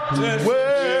about.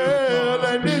 Well,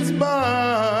 and it's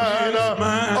mine,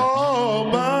 all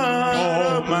mine.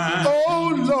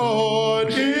 Oh Lord,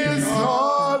 it's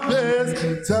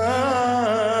harvest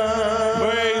time.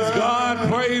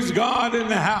 Praise God in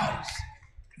the house.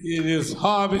 It is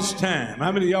harvest time.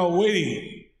 How many of y'all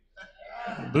waiting?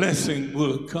 Blessing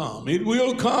will come. It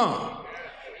will come.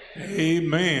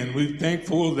 Amen. We're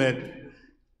thankful that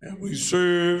we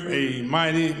serve a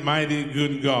mighty, mighty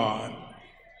good God.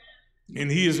 And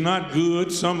he is not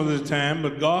good some of the time,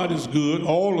 but God is good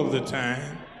all of the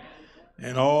time.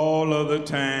 And all of the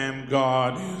time,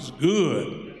 God is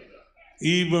good.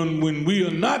 Even when we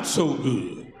are not so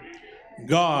good,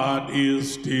 God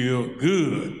is still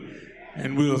good.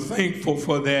 And we are thankful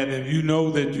for that. And you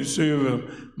know that you serve a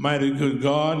mighty good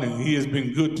God, and he has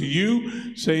been good to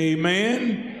you. Say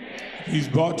amen. He's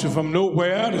brought you from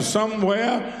nowhere to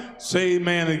somewhere. Say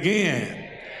amen again.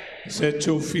 Set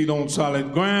your feet on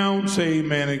solid ground. Say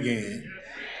amen again.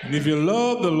 And if you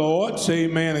love the Lord, say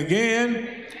amen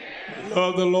again.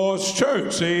 Love the Lord's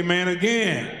church. Say amen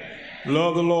again.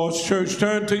 Love the Lord's church.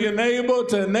 Turn to your neighbor.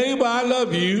 Tell neighbor, I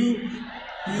love you.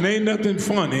 And ain't nothing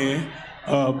funny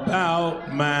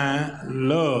about my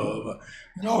love.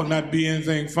 It ought not be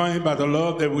anything funny about the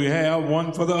love that we have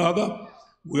one for the other.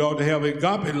 We ought to have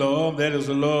agape love. That is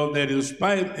a love that is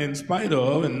in spite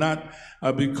of and not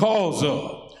because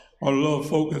of. Or love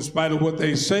folk in spite of what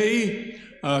they say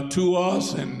to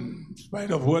us and in spite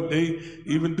of what they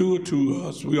even do to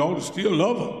us. We ought to still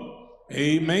love them.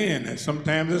 Amen. And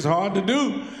sometimes it's hard to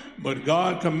do, but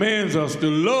God commands us to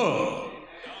love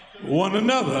one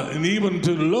another and even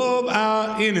to love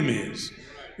our enemies.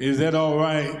 Is that all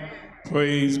right?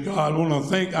 Praise God. I want to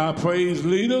thank our praise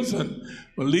leaders and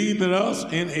for leading us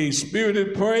in a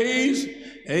spirited praise.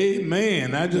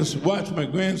 Amen. I just watched my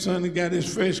grandson and got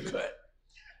his fresh cut.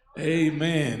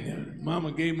 Amen.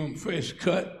 Mama gave him fresh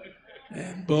cut.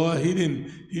 And boy,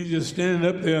 he just standing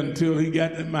up there until he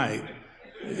got the mic.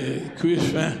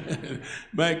 Chris found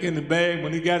back in the bag.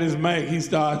 When he got his mic, he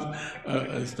started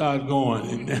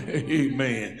going.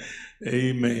 Amen.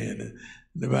 Amen.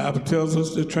 The Bible tells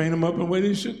us to train him up in where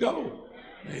he should go.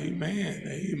 Amen.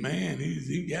 Amen.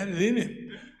 He got it in him.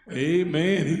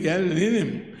 Amen. He got it in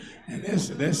him. And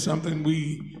that's something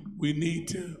we need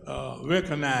to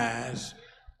recognize,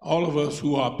 all of us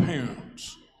who are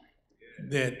parents,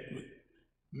 that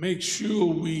make sure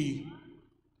we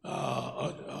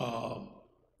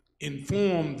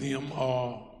inform them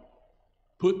or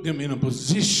put them in a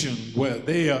position where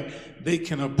they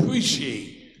can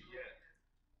appreciate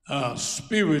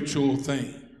spiritual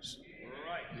things.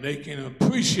 They can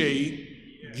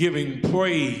appreciate giving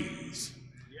praise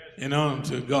and honor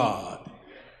to God.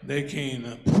 They can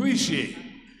appreciate,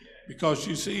 because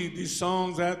you see these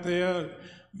songs out there,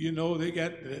 you know, they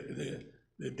got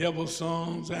the devil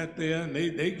songs out there, and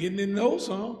they getting in those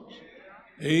songs.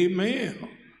 Amen.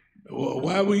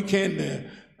 Why we can't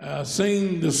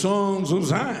sing the songs of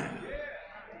Zion?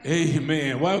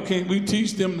 Amen. Why can't we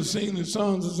teach them to sing the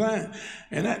songs of Zion?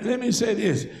 And let me say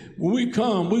this. When we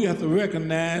come, we have to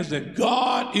recognize that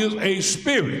God is a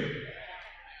spirit,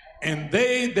 and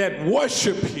they that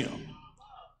worship him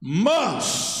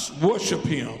must worship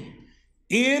him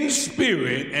in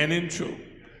spirit and in truth.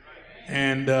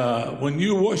 And when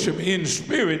you worship in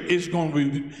spirit, it's going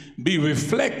to be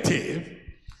reflective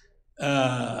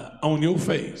on your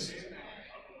face.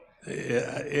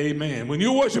 Amen. When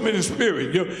you worship in the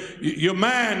spirit, your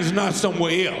mind is not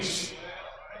somewhere else.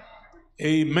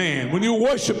 Amen. When you're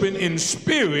worshiping in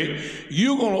spirit,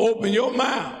 you're going to open your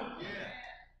mouth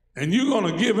and you're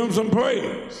going to give him some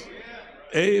praise.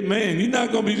 Amen. You're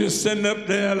not going to be just sitting up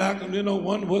there like,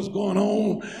 wondering what's going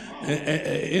on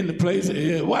in the place.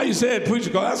 Why you said preacher?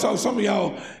 Because I saw some of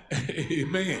y'all,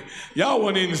 amen, y'all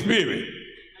weren't in the spirit.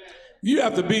 You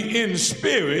have to be in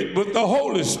spirit with the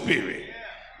Holy Spirit.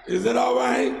 Is that all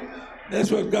right? That's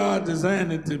what God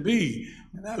designed it to be.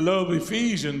 And I love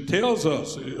Ephesians tells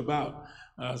us about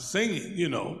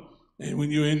singing, and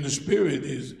when you're in the spirit,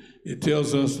 it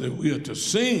tells us that we are to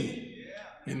sing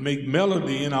and make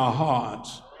melody in our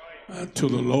hearts to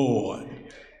the Lord.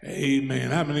 Amen.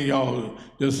 How many of y'all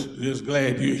just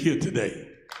glad you're here today?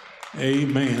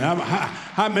 Amen.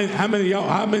 How many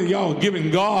of y'all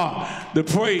giving God the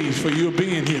praise for you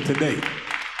being here today?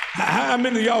 How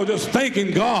many of y'all just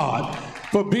thanking God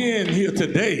for being here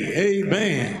today?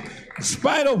 Amen. In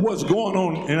spite of what's going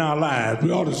on in our lives,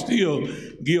 we ought to still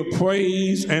give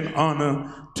praise and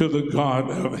honor to the God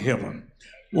of heaven.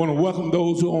 I want to welcome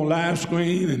those who are on live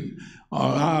screen and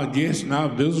our guests and our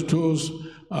visitors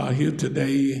here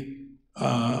today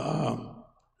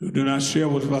who do not share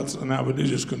with us in our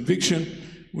religious conviction.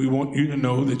 We want you to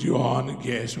know that you are the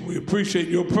guest, and we appreciate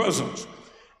your presence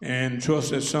and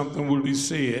trust that something will be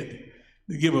said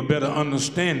to give a better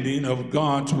understanding of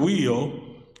God's will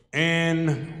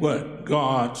and what?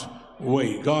 God's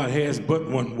way. God has but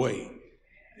one way.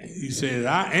 He says,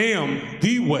 I am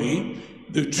the way,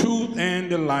 the truth, and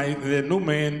the life, that no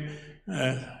man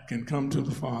can come to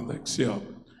the Father except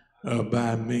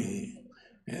by me.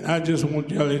 And I just want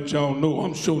to let y'all know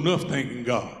I'm sure enough thanking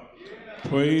God.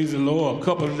 Praise the Lord. A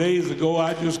couple of days ago,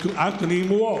 I couldn't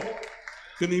even walk.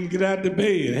 Couldn't even get out of the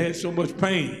bed. I had so much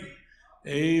pain.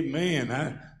 Amen.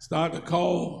 I started to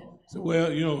call. So,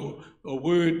 well, a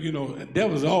word, the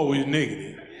devil's always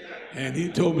negative. And he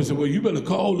told me, well, you better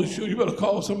call the show. You better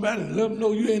call somebody and let them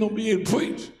know you ain't gonna be able to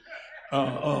preach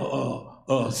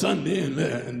Sunday,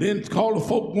 and then call the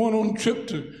folk going on a trip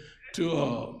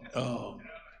to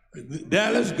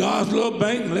Dallas, God's Love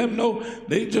Bank, and let them know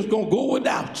they just gonna go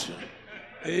without you.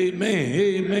 Amen,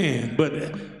 amen.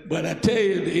 But I tell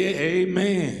you,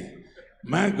 amen,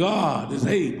 my God is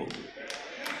able.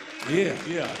 Yeah.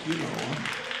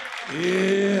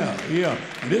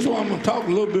 And this is what I'm gonna talk a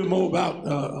little bit more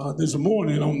about this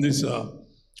morning on this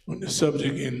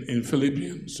subject in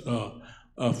Philippians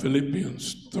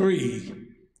 3,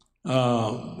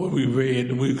 what we read,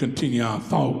 and we'll continue our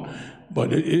thought.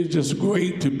 But it's just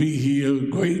great to be here,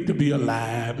 great to be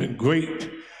alive, and great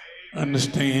to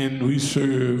understand we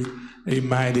serve a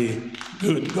mighty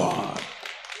good God.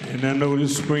 And I know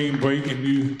this spring break, and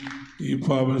you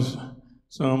probably,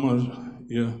 some of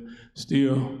you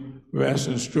still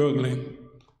wrestling, struggling,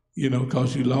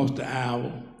 because you lost the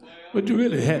hour. But you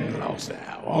really hadn't lost the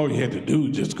hour. All you had to do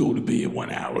was just go to bed 1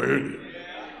 hour earlier.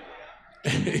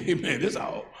 Amen. That's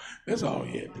all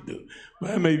you had to do.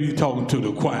 But I may be talking to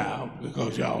the choir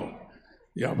because y'all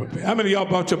prepare. How many of y'all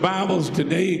brought your Bibles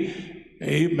today?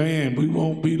 Amen. We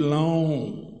won't be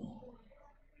long.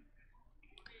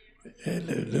 And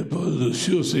the brother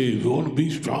sure said, you want to be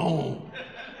strong.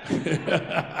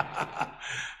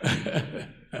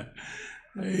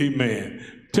 Amen.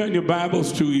 Turn your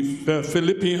Bibles to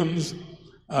Philippians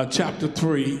chapter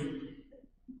 3.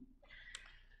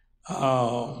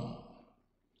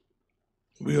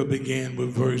 We'll begin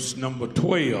with verse number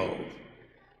 12.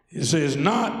 It says,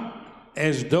 not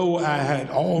as though I had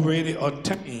already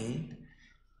attained,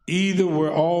 either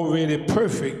were already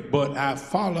perfect, but I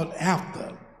followed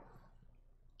after,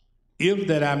 if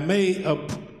that I may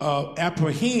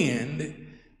apprehend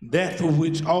that for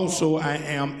which also I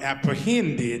am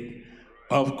apprehended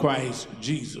of Christ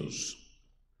Jesus.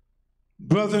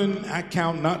 Brethren, I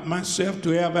count not myself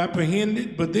to have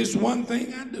apprehended, but this one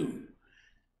thing I do,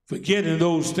 forgetting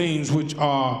those things which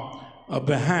are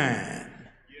behind,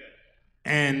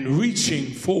 and reaching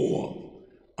forth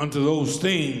unto those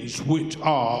things which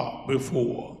are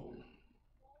before.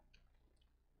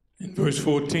 In verse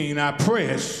 14, I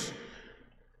press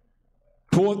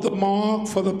toward the mark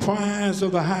for the prize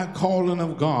of the high calling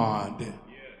of God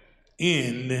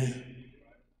in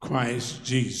Christ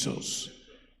Jesus.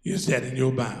 Is that in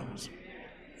your Bibles?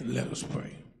 Let us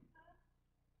pray.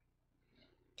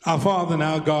 Our Father and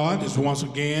our God, is once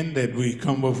again that we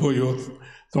come before your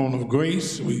throne of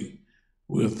grace.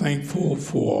 We're thankful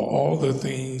for all the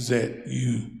things that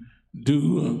you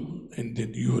do and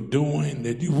that you are doing,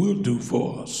 that you will do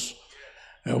for us.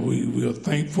 We are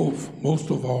thankful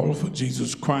most of all for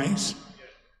Jesus Christ,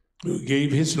 who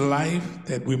gave his life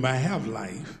that we might have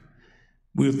life.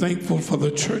 We're thankful for the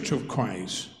Church of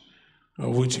Christ,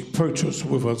 which he purchased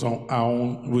with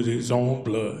his own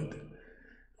blood.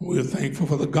 We're thankful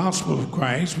for the gospel of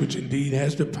Christ, which indeed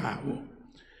has the power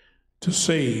to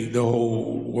save the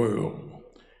whole world.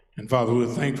 And Father, we're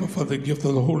thankful for the gift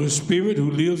of the Holy Spirit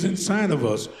who lives inside of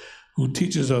us, who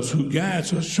teaches us, who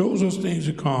guides us, shows us things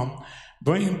to come,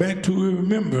 bringing back to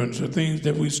remembrance the things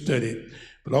that we studied,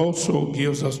 but also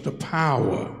gives us the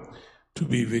power to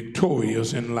be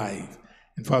victorious in life.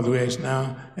 And Father, we ask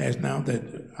now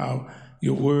that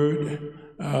your word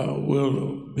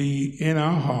will be in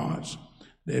our hearts,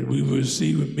 that we will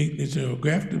receive with meekness a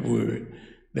grafted word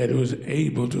that was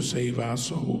able to save our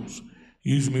souls.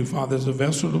 Use me, Father, as a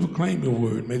vessel to proclaim your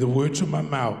word. May the words of my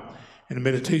mouth and the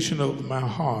meditation of my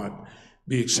heart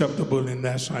be acceptable in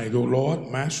thy sight, O Lord,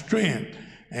 my strength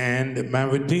and my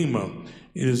Redeemer.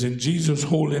 It is in Jesus'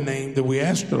 holy name that we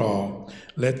ask it all.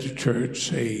 Let the church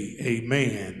say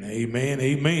amen, amen,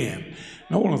 amen.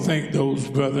 And I want to thank those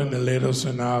brethren that led us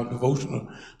in our devotional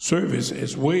service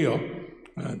as well,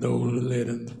 those who led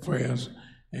in the prayers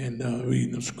and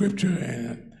reading the scripture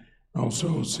and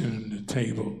also sitting at the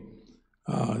table.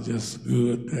 Just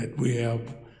good that we have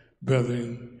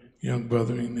brethren, young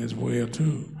brethren as well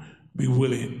to be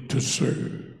willing to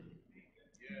serve.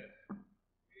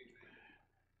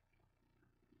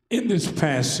 In this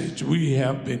passage, we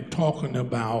have been talking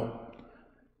about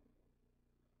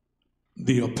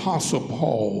the Apostle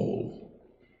Paul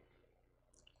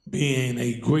being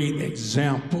a great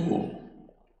example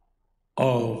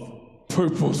of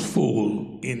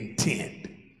purposeful intent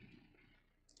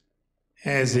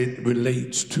as it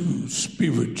relates to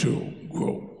spiritual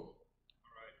growth.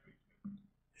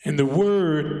 And the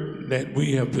word that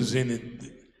we have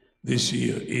presented this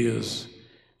year is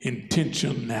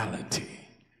intentionality.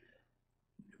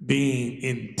 Being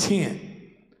intent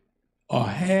or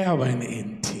have an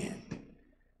intent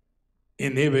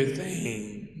in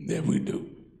everything that we do.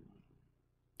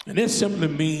 And that simply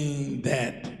means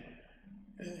that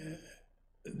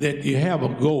you have a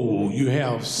goal, you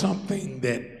have something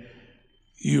that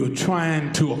you're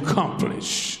trying to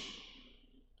accomplish,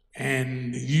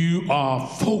 and you are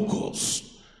focused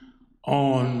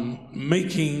on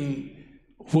making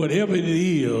whatever it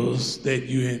is that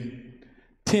you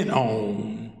intend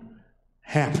on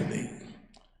happening.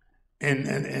 And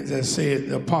as I said,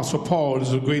 the Apostle Paul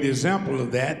is a great example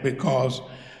of that because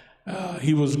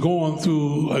he was going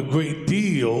through a great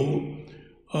deal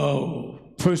of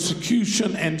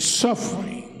persecution and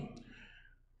suffering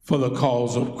for the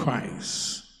cause of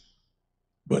Christ.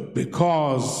 But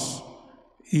because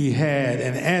he had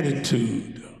an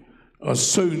attitude, a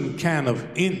certain kind of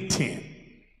intent,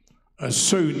 a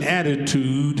certain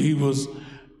attitude, he was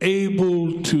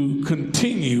able to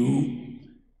continue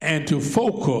and to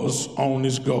focus on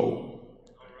his goal.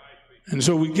 And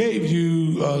so we gave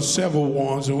you several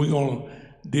ones, and we're going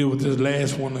to deal with this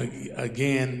last one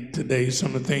again today.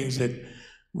 Some of the things that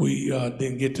we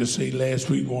didn't get to say last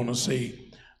week, we want to say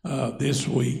this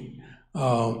week.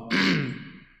 Of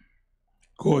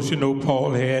course, you know,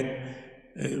 Paul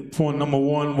had, point number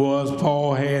one was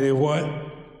Paul had a what?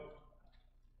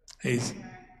 A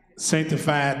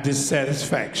sanctified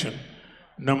dissatisfaction.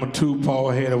 Number two,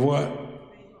 Paul had a what?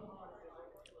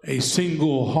 A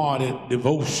single-hearted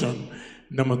devotion.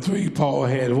 Number three, Paul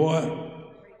had what?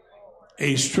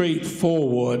 A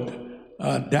straightforward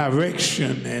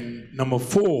direction. And number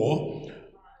four,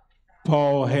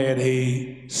 Paul had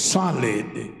a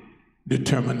solid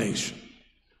determination.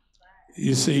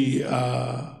 You see,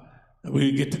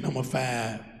 we'll get to number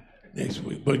 5 next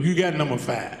week, but you got number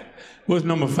 5. What's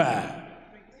number 5?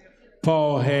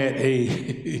 Paul had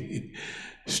a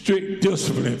strict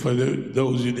discipline for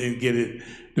those who didn't get it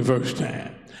the first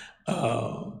time.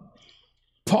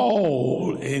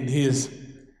 Paul, in his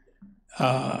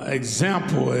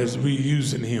example as we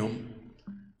using him,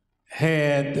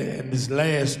 had, in this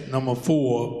last number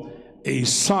 4, a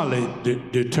solid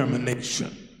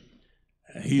determination.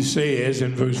 He says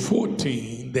in verse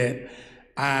 14 that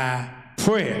I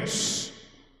press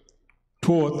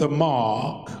toward the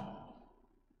mark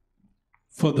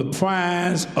for the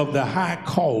prize of the high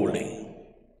calling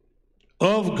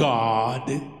of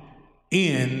God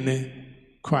in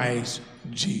Christ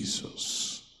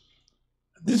Jesus.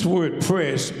 This word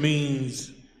press means,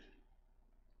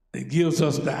 it gives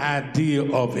us the idea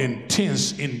of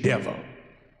intense endeavor.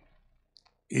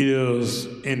 It is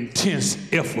intense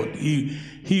effort.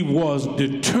 He was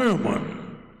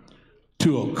determined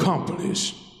to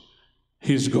accomplish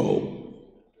his goal.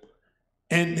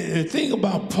 And the thing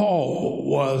about Paul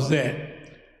was that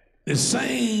the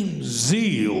same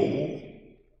zeal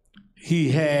he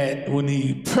had when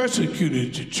he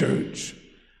persecuted the church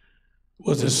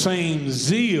was the same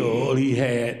zeal he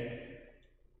had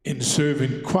in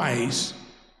serving Christ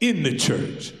in the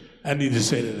church. I need to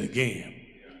say that again.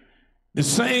 The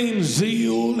same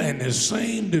zeal and the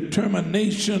same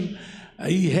determination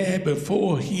he had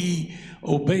before he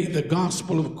obeyed the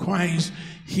gospel of Christ.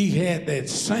 He had that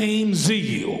same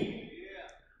zeal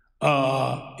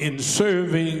in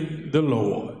serving the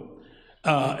Lord.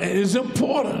 And it's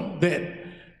important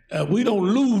that we don't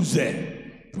lose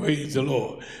that, praise the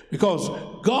Lord, because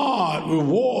God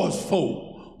rewards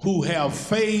folk who have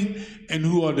faith and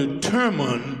who are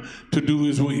determined to do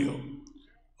his will.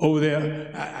 Over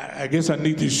there, I guess I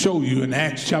need to show you in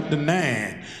Acts chapter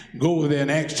 9. Go over there in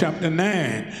Acts chapter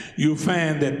 9. You'll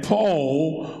find that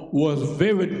Paul was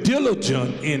very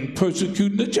diligent in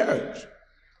persecuting the church.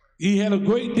 He had a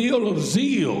great deal of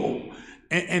zeal,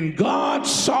 and God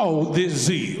saw this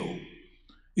zeal.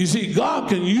 You see, God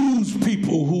can use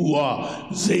people who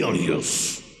are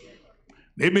zealous.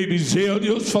 They may be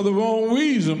zealous for the wrong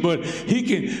reason, but he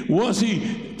can, once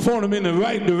he point them in the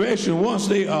right direction, once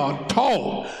they are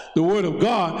taught the word of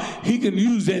God, he can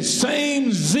use that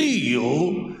same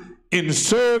zeal in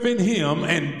serving him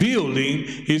and building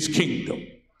his kingdom.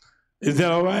 Is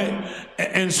that all right?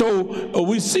 And so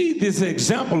we see this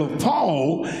example of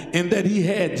Paul in that he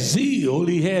had zeal,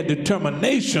 he had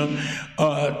determination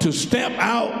to stamp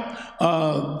out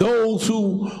those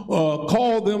who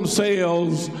call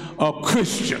themselves a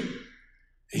Christian.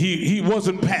 He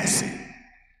wasn't passive.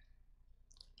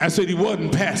 I said he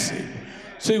wasn't passive.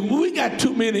 See, we got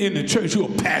too many in the church who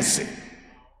are passive.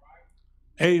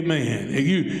 Amen. And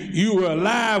you were a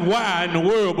live wire in the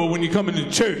world, but when you come into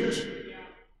church,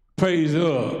 praise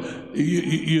God,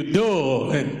 you're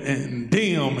dull and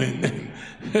dim and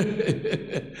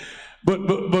but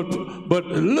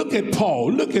look at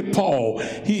Paul. Look at Paul.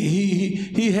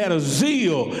 He had a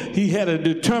zeal. He had a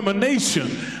determination,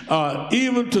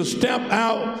 even to stamp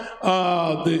out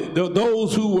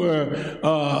those who were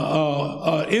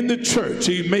in the church.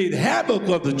 He made havoc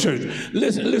of the church.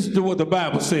 Listen to what the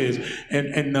Bible says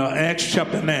in Acts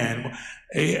chapter 9.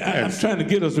 I'm trying to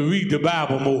get us to read the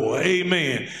Bible more.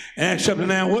 Amen. Acts chapter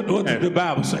 9, what did the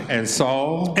Bible say? And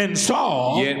Saul,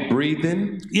 yet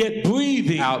breathing,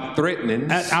 out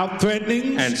threatenings,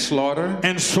 and slaughter,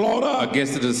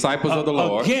 against the disciples of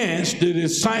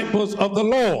the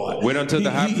Lord, went unto the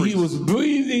high priest. He was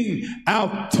breathing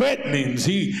out threatenings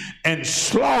and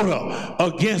slaughter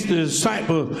against the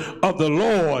disciples of the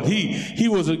Lord. He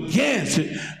was against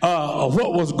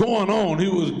what was going on. He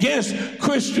was against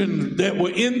Christians that were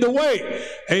in the way.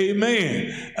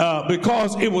 Amen.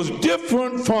 Because it was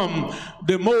different from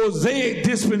the Mosaic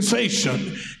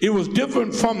dispensation. It was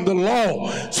different from the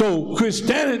law. So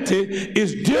Christianity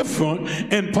is different,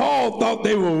 and Paul thought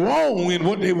they were wrong in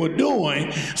what they were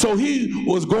doing, so he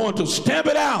was going to stamp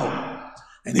it out.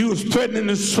 And he was threatening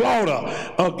to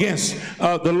slaughter against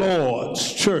the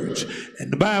Lord's church.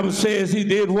 And the Bible says he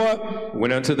did what?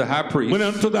 Went unto the high priest.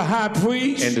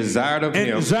 And desired of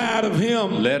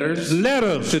him letters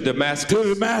to Damascus,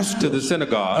 to the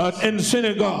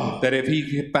synagogue. That if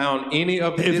he found any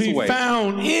of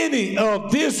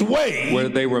this way, whether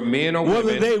they were men or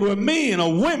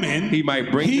women, he might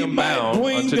bring them bound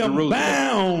unto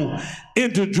Jerusalem.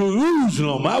 Into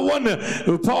Jerusalem. I wonder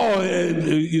if Paul,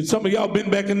 some of y'all been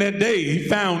back in that day, he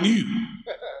found you.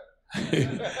 He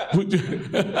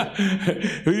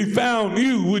found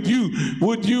you. Would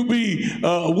you be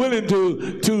willing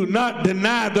to not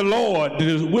deny the Lord,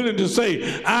 willing to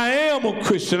say, I am a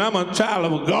Christian, I'm a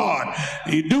child of God.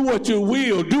 You do what you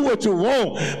will, do what you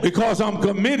want, because I'm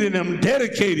committed, I'm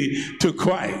dedicated to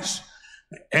Christ.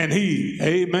 And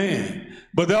amen.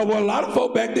 But there were a lot of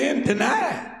folk back then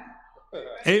denied.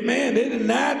 Amen. They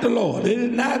denied the Lord. They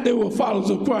denied they were followers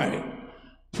of Christ.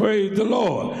 Praise the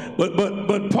Lord.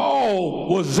 But Paul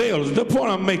was zealous. The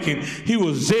point I'm making, he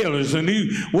was zealous, and he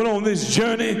went on this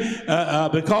journey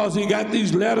because he got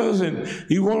these letters, and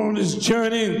he went on this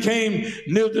journey and came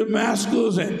near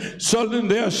Damascus, and suddenly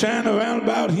there shined around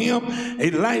about him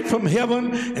a light from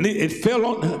heaven, and he fell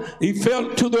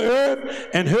to the earth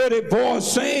and heard a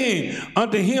voice saying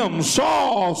unto him,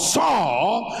 Saul,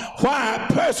 Saul, why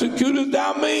persecutest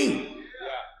thou me?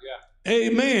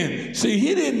 Amen. See,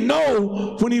 he didn't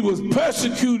know when he was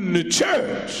persecuting the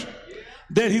church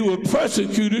that he was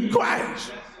persecuting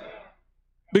Christ,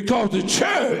 because the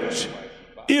church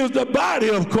is the body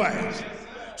of Christ.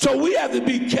 So we have to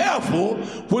be careful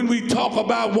when we talk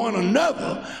about one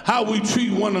another, how we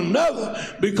treat one another,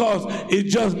 because it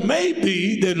just may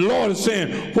be that the Lord is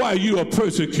saying, why you are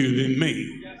persecuting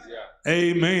me?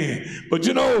 Amen. But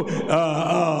you know,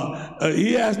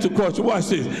 he asked the question, watch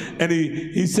this, and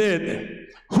he said,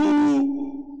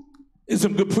 who, it's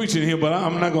some good preaching here, but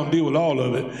I'm not going to deal with all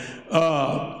of it.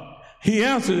 he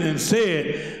answered and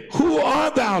said, Who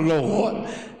art thou, Lord?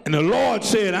 And the Lord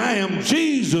said, I am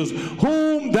Jesus,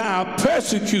 whom thou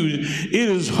persecutest. It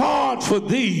is hard for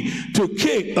thee to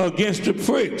kick against the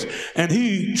pricks. And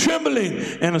he, trembling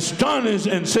and astonished,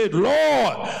 and said,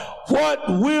 Lord, what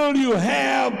will you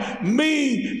have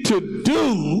me to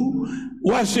do?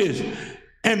 Watch this.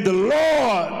 And the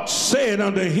Lord said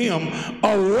unto him,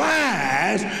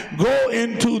 Arise, go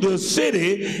into the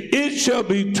city, it shall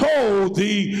be told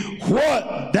thee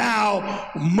what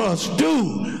thou must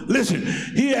do. Listen,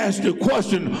 he asked the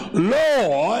question,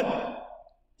 Lord,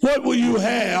 what will you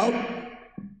have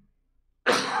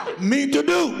me to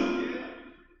do?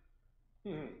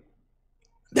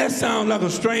 That sounds like a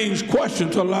strange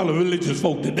question to a lot of religious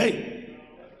folk today.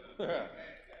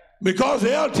 Because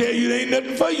they'll tell you there ain't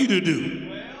nothing for you to do.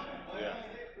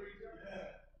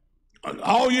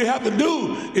 All you have to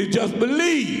do is just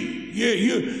believe.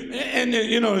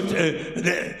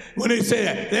 When they say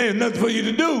that, there's nothing for you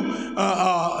to do,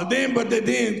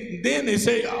 then they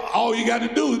say all you got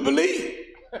to do is believe.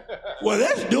 Well,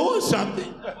 that's doing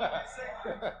something.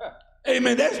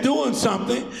 Amen. That's doing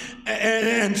something.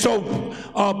 And so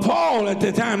Paul at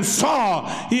the time saw,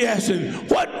 he asked him,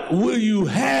 what will you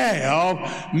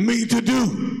have me to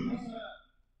do?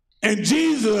 And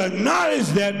Jesus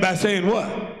acknowledged that by saying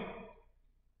what?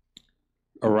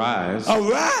 Arise.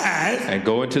 Arise. And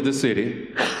go into the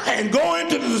city. And go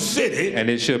into the city. And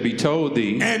it shall be told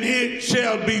thee. And it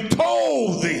shall be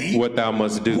told thee. What thou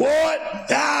must do. What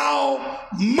thou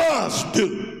must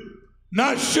do.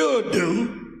 Not should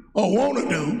do or want to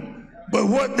do, but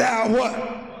what thou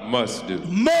what? Must do.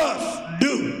 Must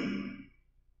do.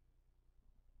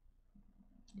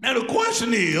 Now the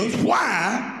question is,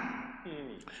 why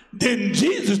didn't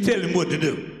Jesus tell him what to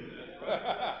do?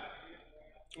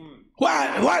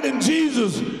 Why didn't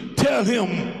Jesus tell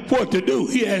him what to do?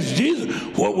 He asked Jesus,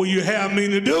 what will you have me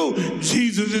to do?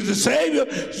 Jesus is the Savior.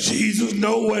 Jesus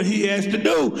knows what he has to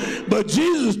do. But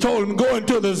Jesus told him, go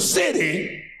into the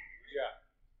city,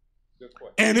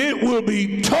 and it will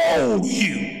be told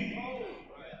you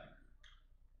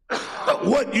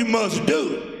what you must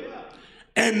do.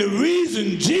 And the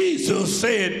reason Jesus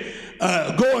said,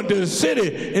 go into the city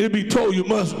and it'll be told you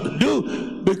must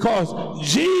do, because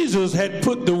Jesus had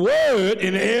put the word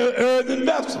in the earthen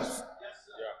vessels.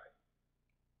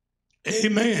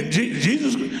 Amen.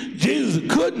 Jesus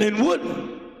couldn't and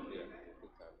wouldn't,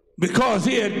 because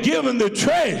he had given the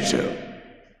treasure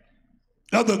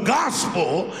of the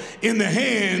gospel in the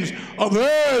hands of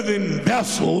earthen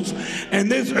vessels, and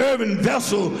this earthen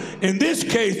vessel in this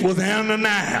case was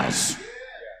Ananias.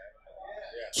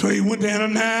 So he went to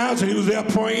Ananias, and he was there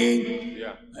praying.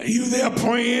 He was there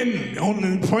praying,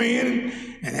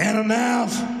 and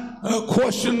Ananias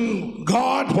questioned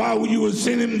God, why would you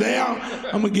send him there?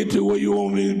 I'm going to get to where you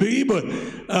want me to be, but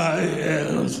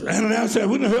Ananias said,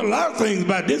 we done heard a lot of things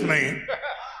about this man.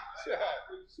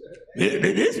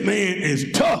 This man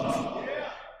is tough.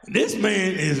 This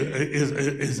man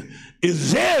is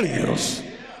zealous.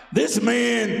 This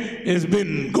man has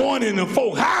been going into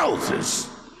folk houses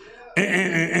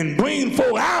and bringing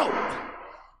folk out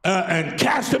and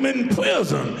cast them in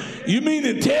prison. You mean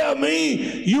to tell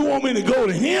me you want me to go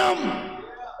to him?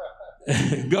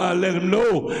 God let him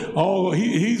know, oh,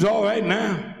 he's all right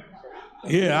now.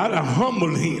 Yeah, I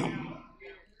humbled him.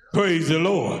 Praise the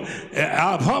Lord.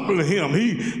 I've humbled him.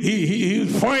 He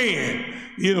was praying,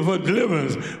 for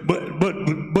deliverance.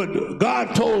 But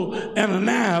God told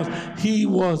Ananias he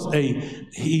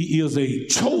is a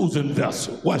chosen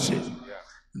vessel. Watch it.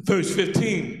 Verse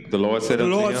 15. The Lord said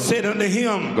unto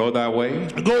him, Go thy way.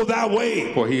 Go thy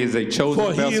way. For he is a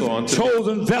chosen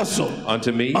vessel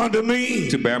unto me.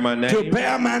 To bear my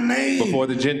name. Before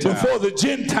the Gentiles.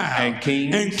 And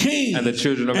kings. And the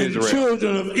children of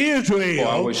Israel. For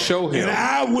I will show him. And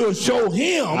I will show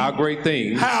him.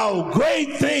 How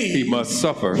great things. He must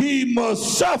suffer.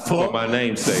 For my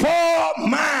name's sake. For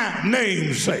my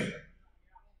name's sake.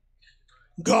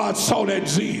 God saw that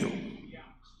zeal.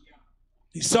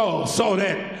 He saw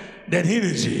that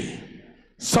energy,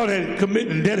 saw that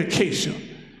commitment, dedication,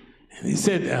 and he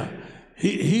said,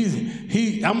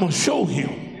 I'm gonna show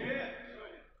him.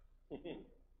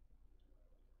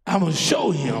 I'm gonna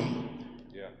show him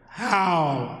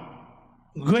how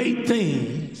great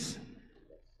things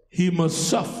he must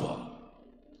suffer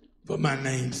for my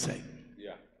name's sake.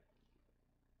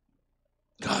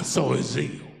 God saw his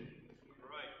zeal.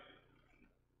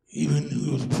 Even he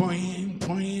was praying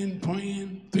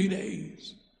 3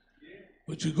 days.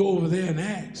 But you go over there in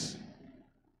Acts,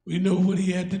 we know what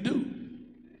he had to do.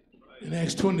 In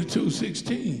Acts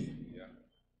 22:16.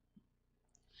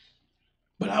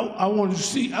 But I want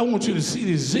you to see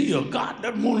this zeal. God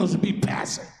doesn't want us to be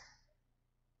passive.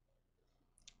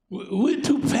 We're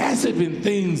too passive in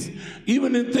things,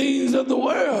 even in things of the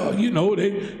world. You know,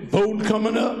 they voting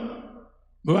coming up,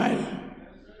 right?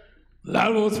 A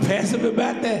lot of us passive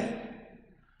about that.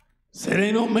 Say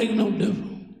they don't make no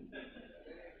difference.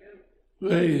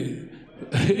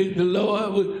 Hey, the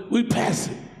Lord, we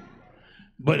passive.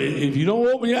 But if you don't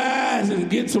open your eyes and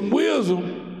get some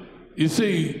wisdom, you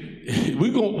see, we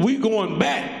going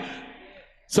back.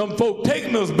 Some folk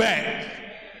taking us back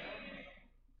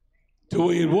to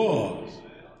where it was.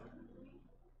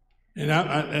 And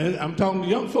I'm talking to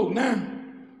young folk now.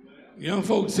 Young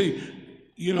folks see,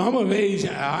 you know, I'm of age,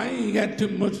 I ain't got too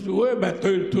much to worry about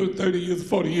 30 years,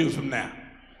 40 years from now.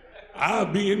 I'll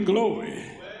be in glory.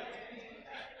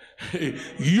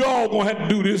 Y'all gonna have to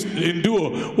do this, endure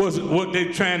what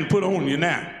they're trying to put on you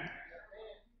now.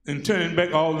 And turning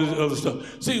back all this other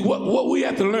stuff. See, what we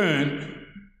have to learn,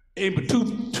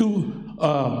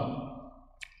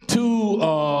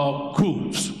 two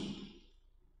groups.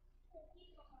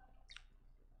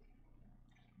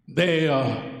 They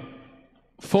are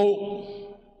folk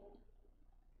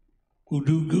who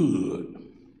do good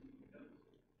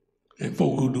and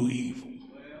folk who do evil.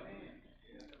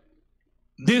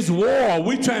 This war,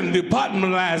 we're trying to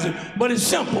departmentalize it, but it's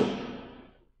simple.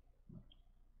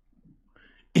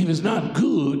 If it's not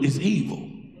good, it's evil.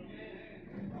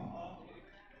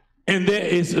 And there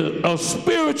is a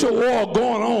spiritual war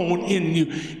going on in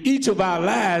each of our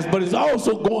lives, but it's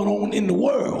also going on in the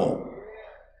world.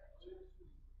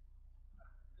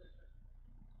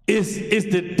 It's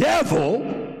the devil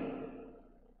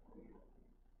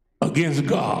against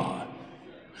God.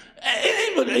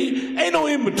 Ain't no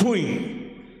in between.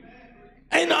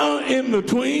 Ain't no in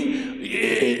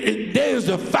between. There's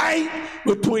a fight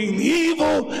between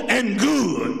evil and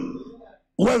good,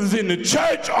 whether it's in the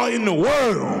church or in the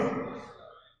world.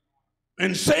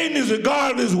 And Satan is the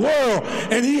God of this world,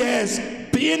 and he has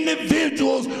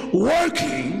individuals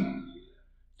working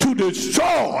to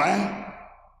destroy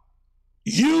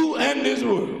you and this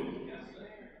world.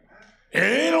 And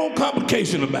there ain't no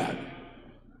complication about it.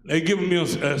 They giving me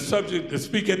a subject to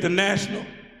speak at the national.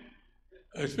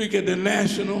 I speak at the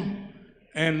national,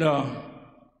 and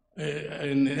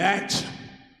in Acts,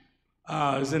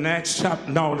 it's in Acts chapter,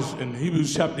 no, it's in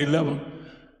Hebrews chapter 11,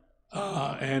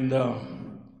 and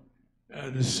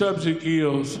the subject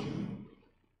is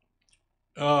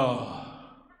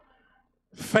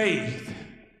faith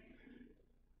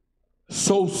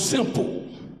so simple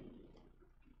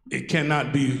it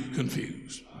cannot be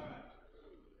confused.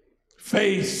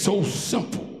 Faith so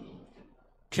simple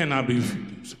cannot be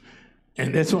confused.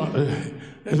 And that's what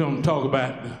I'm talking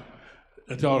about.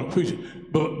 That's all I'm preaching.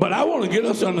 But I want to get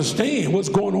us to understand what's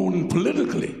going on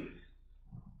politically.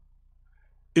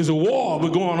 It's a war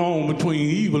going on between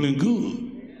evil and good.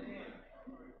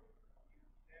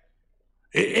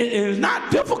 It's not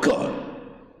difficult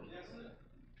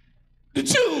to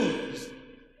choose.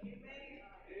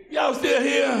 Y'all still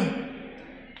here?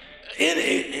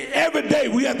 Every day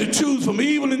we have to choose from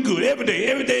evil and good. Every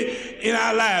day in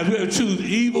our lives we have to choose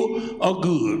evil or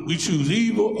good. We choose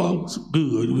evil or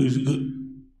good.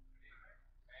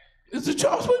 It's a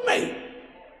choice we make.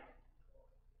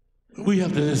 We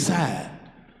have to decide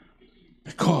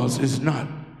because it's not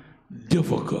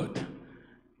difficult.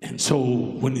 And so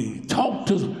when he talked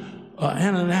to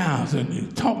Ananias and he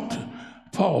talked to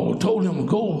Paul, told him to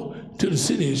go to the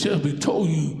city and shall be told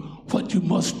you what you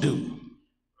must do.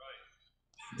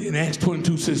 In Acts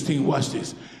 22:16, watch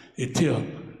this. It tells.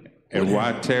 And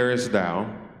why tarriest thou?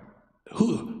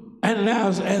 Who?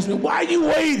 Ananias asked me, why are you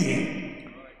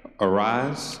waiting?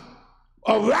 Arise.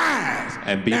 Arise.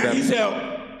 And be now baptized. He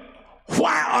said,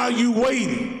 why are you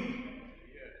waiting?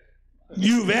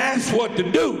 You've asked what to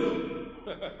do.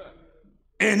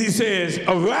 And he says,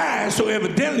 arise. So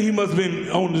evidently he must have been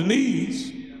on his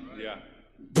knees. Yeah.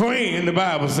 Praying, the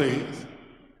Bible says.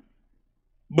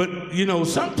 But, you know,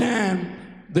 sometimes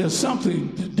there's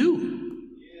something to do.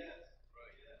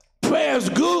 Prayer's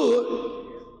good,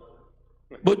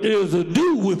 but there's a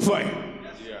do with prayer.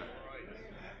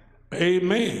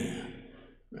 Amen.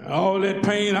 All that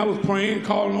pain, I was praying,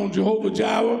 calling on Jehovah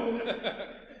Jireh,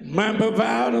 my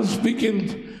provider,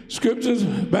 speaking scriptures,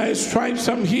 by his stripes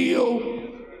I'm healed.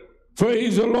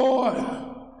 Praise the Lord.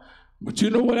 But you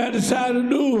know what I decided to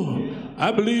do?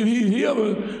 I believe he's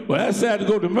healed, but I decided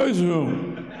to go to the emergency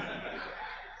room.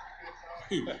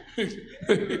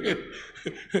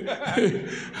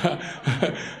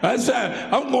 I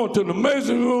said, I'm going to the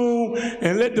emergency room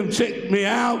and let them check me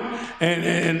out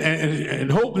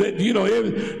and hope that,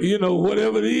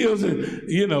 whatever it is,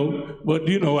 but,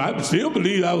 I still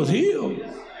believe I was healed.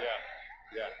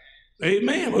 Yeah.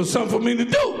 Amen. It was something for me to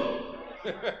do.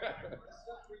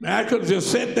 Now, I could have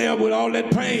just sat there with all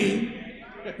that pain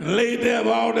and laid there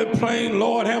with all that pain.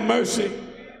 Lord, have mercy.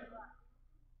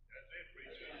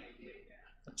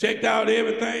 Checked out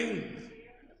everything.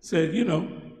 Said,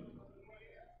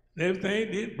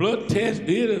 everything, did blood test,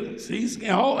 did a CT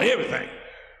scan, everything.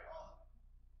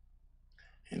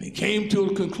 And he came to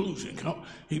a conclusion.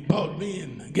 He brought me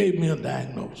and gave me a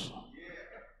diagnosis.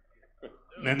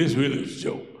 Now, this really is a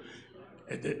joke.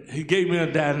 He gave me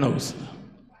a diagnosis.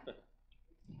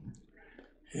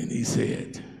 And he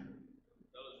said,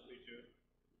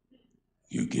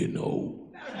 "You getting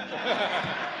old."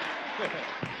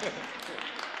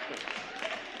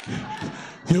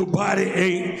 Your body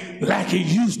ain't like it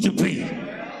used to be.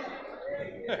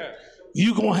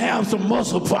 You're going to have some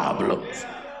muscle problems.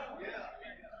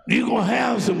 You're going to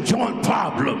have some joint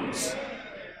problems.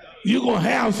 You're going to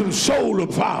have some shoulder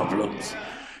problems.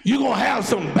 You're going to have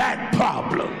some back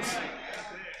problems.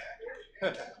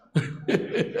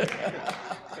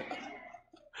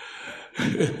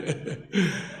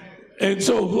 And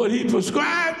so what he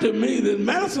prescribed to me, the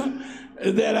medicine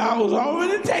that I was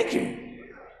already taking.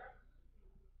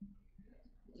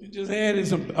 He just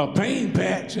added a pain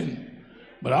patch,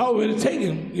 but I already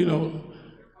taken,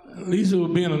 Lisa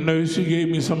was being a nurse, she gave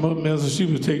me some of the medicine she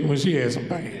was taking when she had some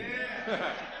pain.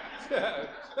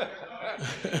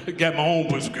 Got my own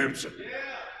prescription.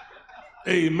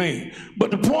 Amen. But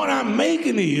the point I'm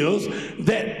making is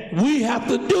that we have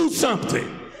to do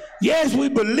something. Yes, we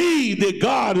believe that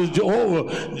God is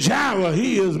Jehovah Jireh.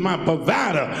 He is my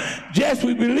provider. Yes,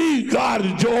 we believe God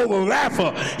is Jehovah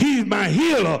Rapha. He's my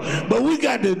healer. But we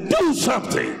got to do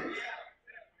something.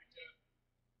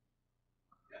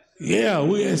 Yeah,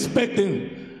 we're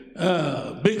expecting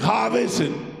big harvest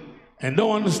and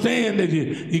don't understand that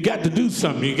you got to do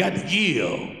something. You got to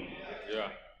give.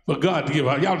 For God to give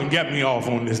out. Y'all done got me off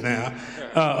on this now.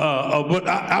 But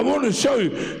I want to show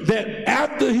you that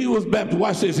after he was baptized,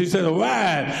 watch this, he said,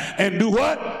 "Arise and do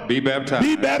what? Be baptized.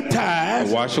 Be baptized.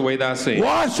 And wash away thy sins.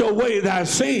 Wash away thy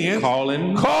sins.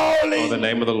 Calling on the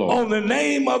name of the Lord. On the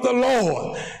name of the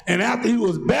Lord." And after he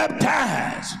was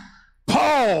baptized,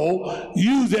 Paul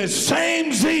used that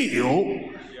same zeal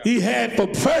he had for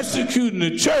persecuting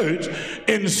the church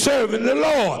and serving the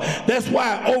Lord. That's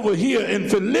why over here in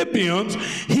Philippians,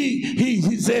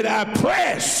 he said, "I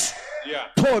press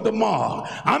toward the mark."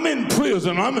 I'm in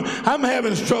prison. I'm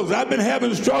having struggles. I've been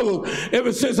having struggles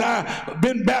ever since I've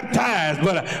been baptized,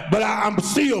 but I'm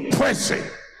still pressing.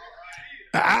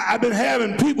 I've been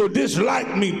having people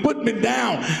dislike me, put me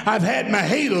down. I've had my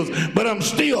haters, but I'm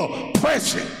still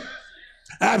pressing.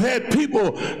 I've had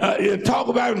people talk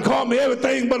about and call me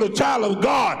everything but a child of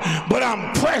God, but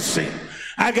I'm pressing.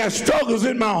 I got struggles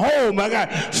in my home. I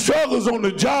got struggles on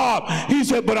the job. He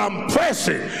said, but I'm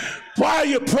pressing. Why are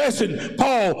you pressing,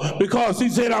 Paul? Because he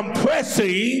said, I'm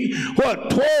pressing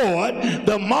toward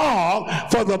the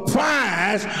mark for the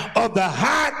prize of the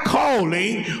high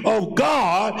calling of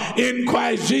God in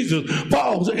Christ Jesus.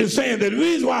 Paul is saying that the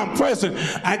reason why I'm pressing,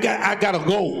 I got a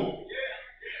goal.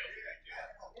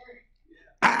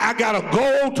 I got a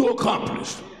goal to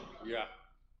accomplish. Yeah.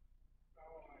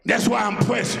 That's why I'm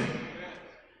pressing.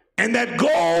 And that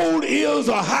goal is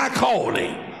a high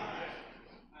calling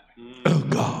of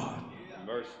God.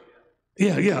 Mercy.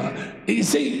 Yeah. You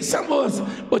see, some of us,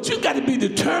 but you got to be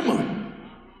determined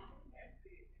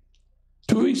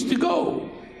to reach the goal.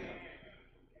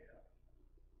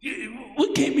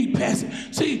 We can't be passive.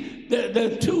 See,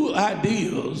 there are two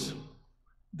ideals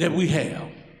that we have.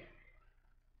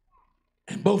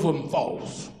 And both of them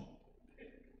false.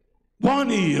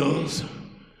 One is,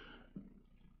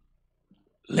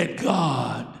 let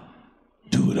God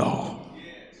do it all.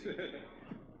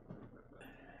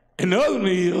 And the other one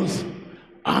is,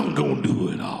 I'm going to do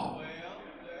it all.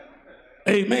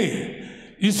 Amen.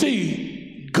 You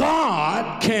see,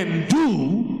 God can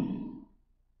do,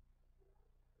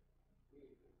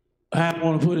 how I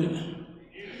want to put it,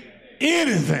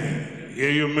 anything. Yeah,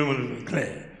 you remember the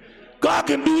class. God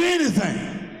can do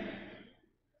anything,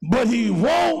 but he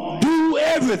won't do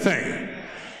everything.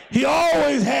 He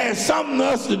always has something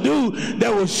else to do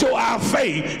that will show our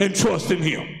faith and trust in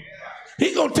him.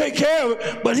 He's going to take care of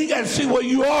it, but he got to see where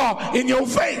you are in your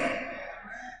faith.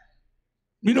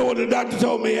 You know what the doctor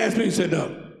told me? He asked me, he said,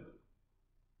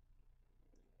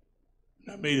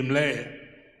 I made him laugh.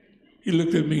 He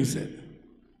looked at me and said,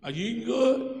 Are you eating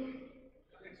good?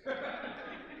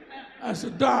 I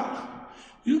said, Doc,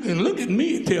 you can look at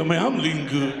me and tell me I'm eating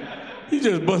good. He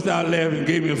just busted out laughing and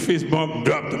gave me a fist bump and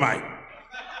dropped the mic.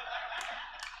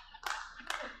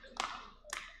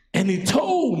 And he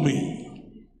told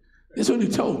me, this is what he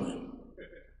told me,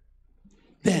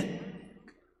 that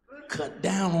cut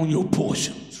down on your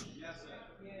portions.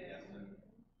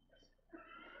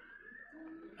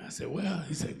 I said, well,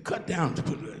 he said, cut down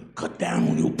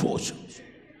on your portions.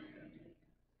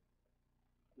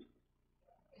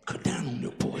 Cut down on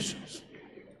your portions.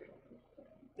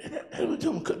 Every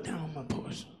time I cut down on my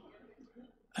portions.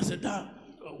 I said, Doc,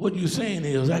 what you saying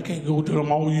is I can't go to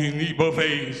them all-you-can-eat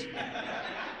buffets.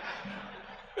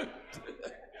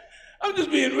 I'm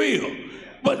just being real.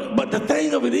 But the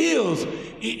thing of it is,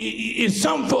 it's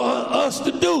something for us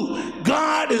to do.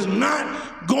 God is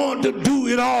not going to do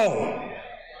it all.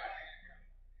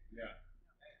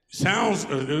 Sounds,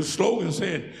 the slogan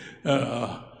said,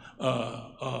 I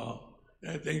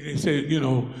think they said, you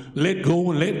know, let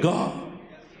go and let God.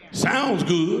 Sounds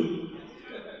good.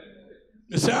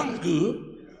 It sounds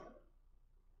good.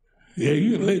 Yeah,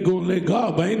 you can let go and let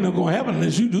God, but ain't nothing going to happen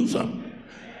unless you do something.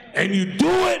 And you do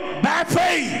it by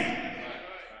faith.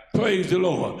 Praise the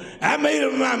Lord. I made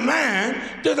up my mind,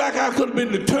 just like I could have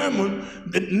been determined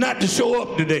not to show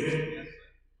up today.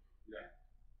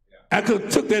 I could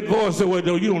have took that voice and said, well,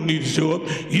 no, you don't need to show up.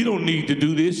 You don't need to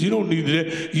do this. You don't need to do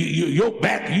that. Your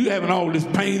back, you having all this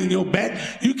pain in your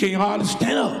back. You can't hardly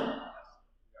stand up.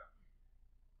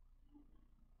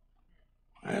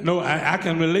 I know I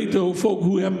can relate to old folk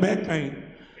who have back pain.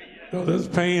 So that's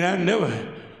pain I never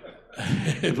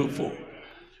had before.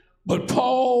 But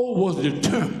Paul was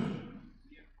determined.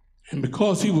 And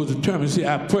because he was determined, see,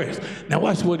 I pressed. Now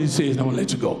watch what he says, and I'm going to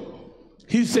let you go.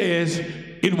 He says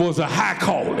it was a high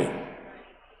calling.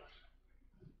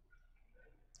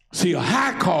 See, a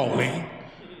high calling,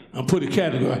 I'll put a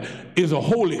category, is a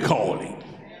holy calling.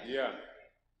 Yeah,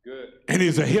 good. And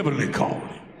it's a heavenly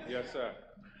calling. Yes, sir.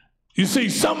 You see,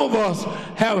 some of us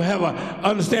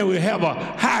understand we have a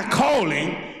high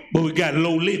calling, but we got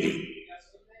low living.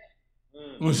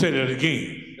 I'm going to say that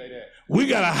again. Say that. We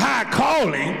got a high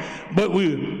calling, but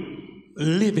we're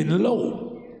living low.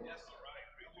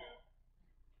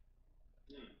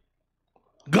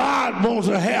 God wants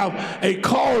to have a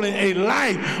calling, a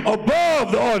life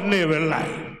above the ordinary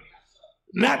life.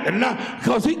 Not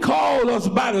because he called us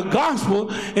by the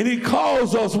gospel, and he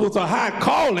calls us with a high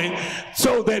calling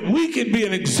so that we can be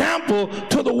an example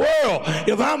to the world.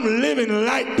 If I'm living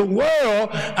like the world,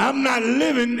 I'm not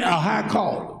living a high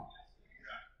calling.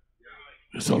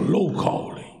 It's a low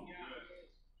calling.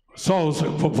 So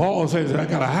Paul says, I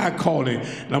got a high calling,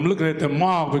 and I'm looking at the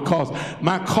mark because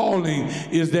my calling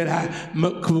is that I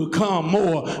become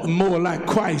more and more like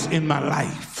Christ in my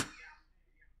life.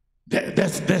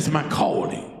 That's my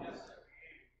calling.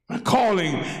 My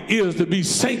calling is to be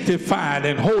sanctified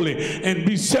and holy and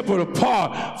be separate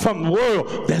apart from the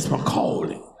world. That's my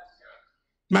calling.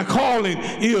 My calling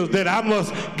is that I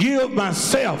must give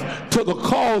myself to the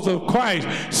cause of Christ.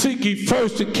 Seek ye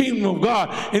first the kingdom of God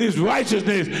and his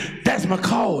righteousness. That's my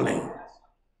calling.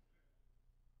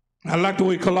 I like the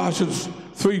way Colossians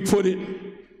 3 put it.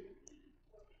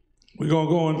 We're going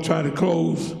to go and try to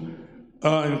close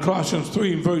in Colossians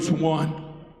 3 verse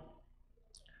 1.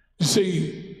 You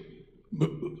see,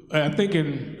 I think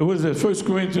in, what is it, 1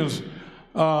 Corinthians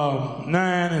 9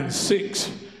 and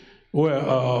 6,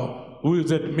 where we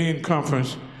was at the men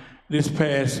conference this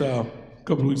past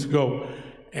couple of weeks ago,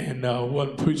 and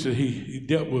one preacher, he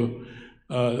dealt with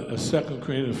 2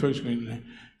 Corinthians, 1 Corinthians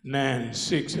 9 and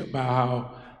 6 about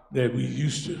how that we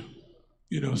used to,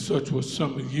 you know, such was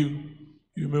some of you.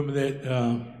 You remember that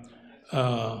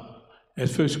at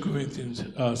 1 Corinthians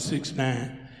 6,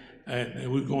 9,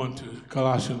 and we're going to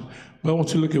Colossians. But I want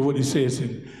you to look at what he says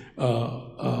in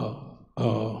 1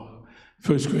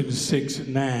 Corinthians 6,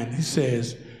 9. He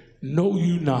says, know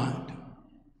you not,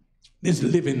 this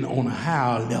living on a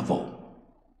higher level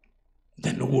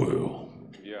than the world.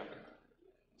 Yeah.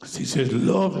 Because he says,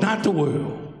 love not the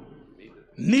world,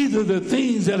 neither the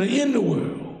things that are in the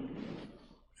world.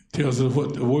 It tells us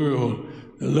what the world,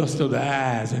 the lust of the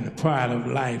eyes and the pride of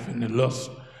life and the lust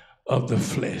of the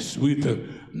flesh. We're to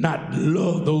not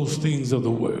love those things of the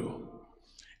world.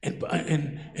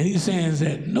 And he's saying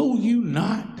that, know you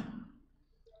not,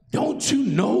 don't you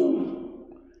know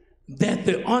that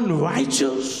the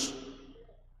unrighteous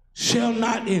shall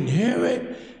not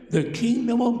inherit the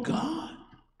kingdom of God?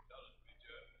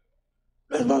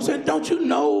 That's what I'm saying. Don't you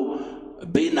know,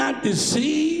 be not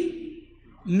deceived,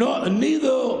 neither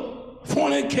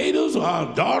fornicators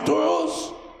or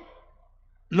adulterers,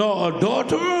 nor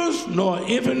adulterers, nor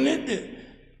effeminate,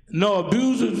 nor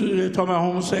abusers, they're talking about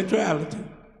homosexuality,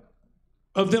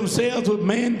 of themselves with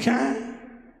mankind,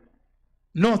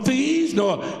 nor thieves,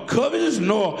 nor covetous,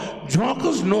 nor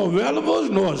drunkards, nor revelers,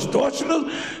 nor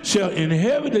extortioners shall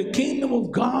inherit the kingdom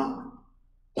of God.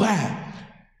 Why?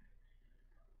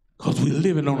 Because we're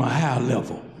living on a higher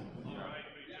level.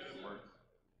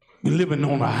 We're living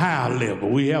on a higher level.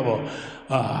 We have a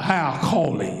higher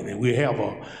calling, and we have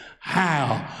a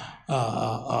higher,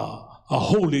 a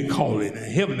holy calling, a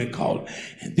heavenly calling.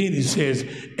 And then he says,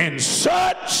 and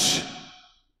such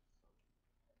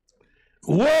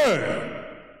were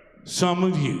some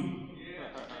of you.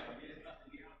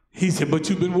 He said, but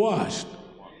you've been washed.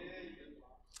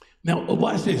 Now,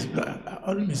 watch this.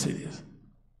 Let me say this.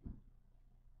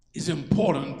 It's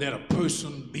important that a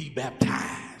person be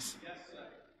baptized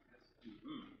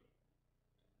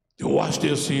to wash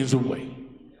their sins away.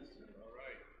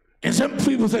 And some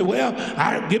people say, well,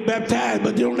 I get baptized,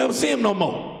 but they don't ever see him no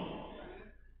more.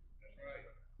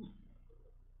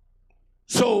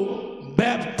 So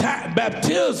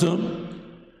baptism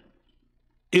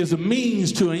is a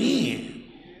means to an end,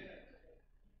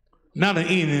 not an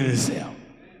end in itself.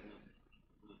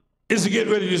 It's to get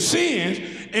rid of your sins.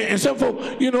 And some folks,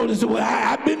 they say, well,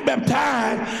 I've been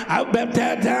baptized. I was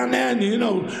baptized down there in,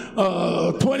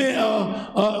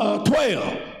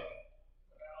 2012.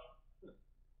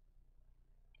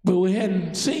 But we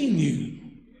hadn't seen you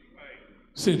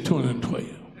since 2012.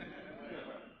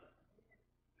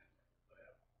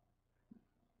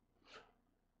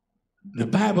 The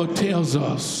Bible tells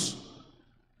us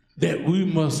that we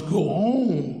must go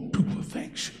on to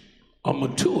perfection or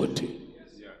maturity.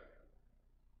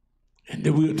 And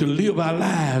that we are to live our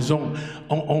lives on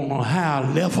a higher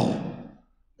level.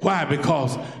 Why?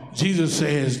 Because Jesus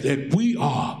says that we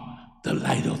are the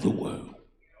light of the world.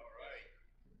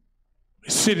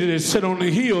 A city that's set on the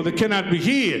hill that cannot be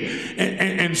hid.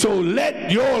 And so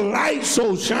let your light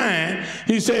so shine,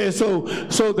 he says, so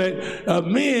that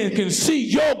men can see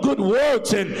your good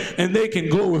works and they can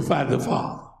glorify the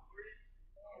Father.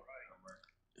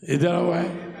 Is that all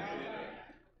right?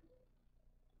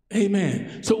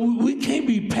 Amen. So we can't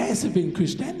be passive in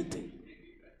Christianity.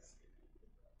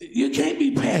 You can't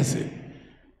be passive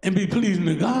and be pleasing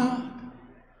to God.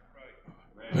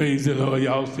 Praise the Lord.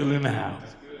 Y'all still in the house.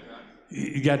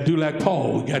 You got to do like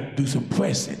Paul. You got to do some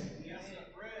pressing.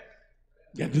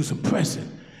 You got to do some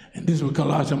pressing. And this is what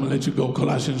Colossians, I'm going to let you go.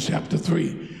 Colossians chapter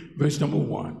 3, verse number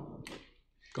 1.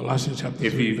 Colossians chapter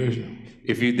 3, verse number 1.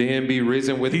 If you then be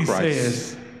risen with Christ. He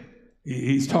says,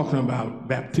 he's talking about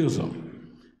baptism.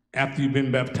 After you've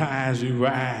been baptized, you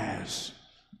rise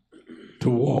to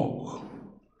walk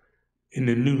in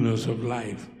the newness of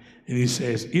life. And he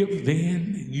says, if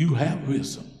then you have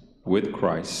risen with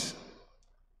Christ.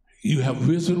 You have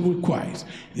risen with Christ.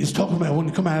 And he's talking about when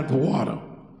you come out of the water.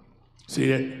 See,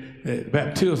 that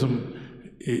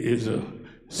baptism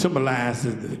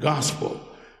symbolizes the gospel,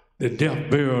 the death,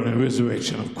 burial, and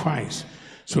resurrection of Christ.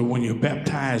 So when you're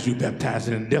baptized in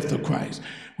the death of Christ.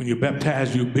 When you're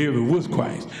baptized, you're buried with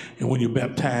Christ. And when you're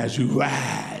baptized, you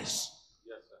rise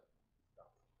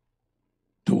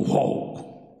to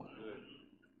walk.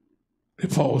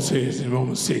 And Paul says in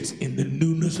Romans 6, in the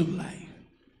newness of life.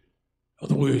 In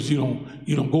other words, you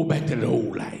don't go back to the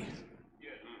old life.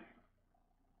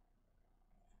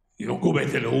 You don't go back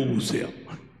to the old self.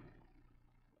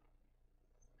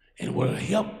 And what'll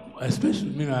help,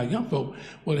 especially our young folk,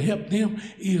 what'll help them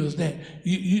is that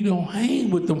you don't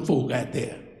hang with them folk out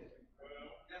there.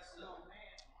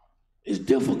 It's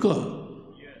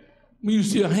difficult when you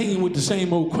still hanging with the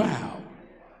same old crowd.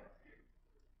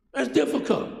 That's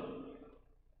difficult.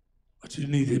 But you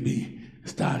need to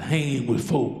start hanging with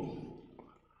folk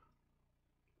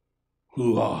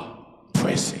who are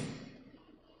pressing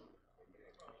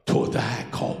toward the high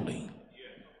calling,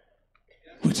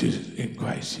 which is in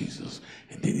Christ Jesus.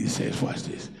 And then he says, watch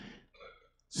this.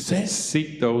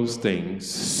 Seek those things.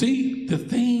 Seek the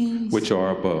things which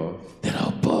are above. That are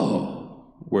above.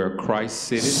 Where Christ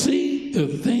sitteth. Seek the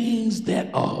things that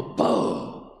are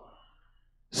above.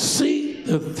 Seek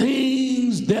the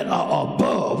things that are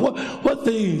above. What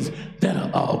things that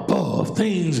are above?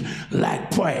 Things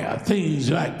like prayer,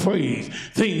 things like praise,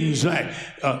 things like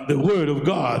the Word of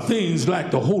God, things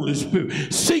like the Holy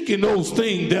Spirit. Seeking those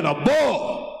things that are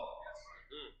above.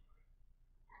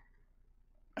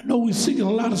 I know we're seeking a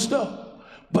lot of stuff,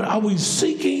 but are we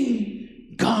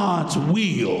seeking God's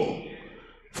will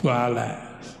for our lives?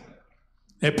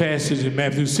 That passage in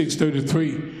Matthew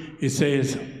 6:33, it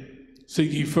says,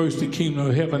 Seek ye first the kingdom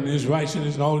of heaven and his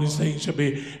righteousness, and all these things shall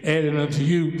be added unto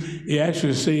you. It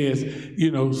actually says,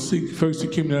 you know, seek first the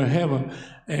kingdom of heaven,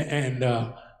 and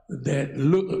that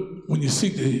look, when you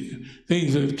seek the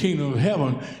things of the kingdom of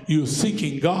heaven, you're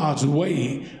seeking God's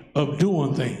way of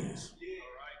doing things.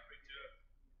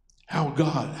 How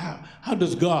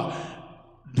does God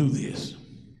do this?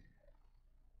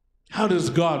 How does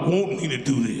God want me to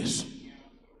do this?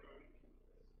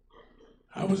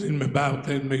 I was in my Bible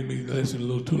class, make me listen a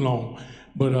little too long,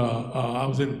 but I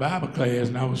was in Bible class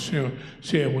and I was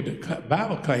sharing with the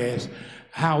Bible class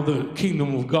how the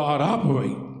kingdom of God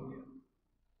operates.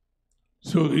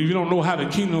 So if you don't know how the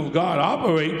kingdom of God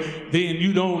operates, then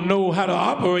you don't know how to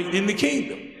operate in the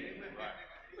kingdom.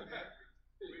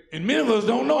 And many of us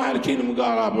don't know how the kingdom of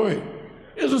God operates.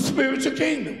 It's a spiritual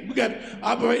kingdom. We got to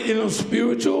operate in a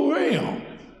spiritual realm,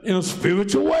 in a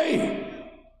spiritual way.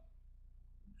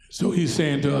 So he's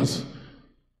saying to us,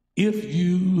 if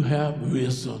you have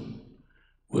risen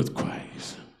with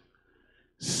Christ,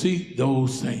 seek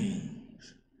those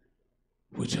things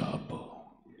which are above.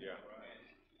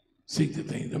 Seek the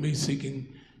things. I mean,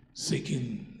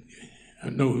 seeking, I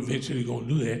know eventually you're going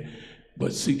to do that,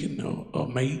 but seeking a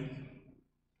mate,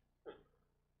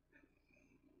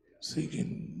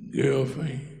 seeking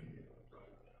girlfriend,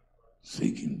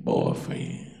 seeking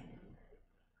boyfriend,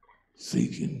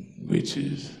 seeking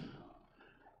riches,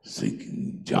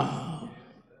 seeking job.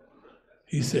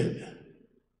 He said,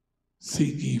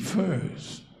 seek ye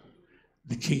first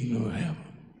the kingdom of heaven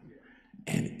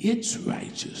and its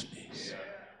righteousness,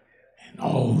 and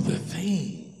all the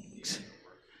things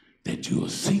that you are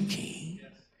seeking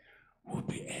will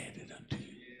be added unto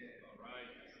you.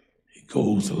 It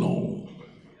goes along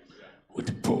with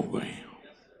the program.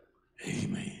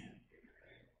 Amen.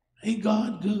 Ain't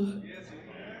God good?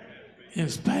 In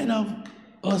spite of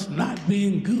us not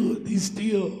being good, he's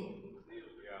still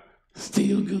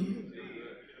good.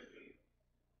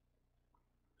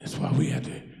 That's why we have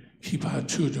to keep our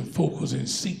children focused in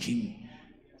seeking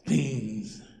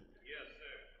things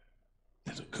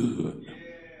that are good,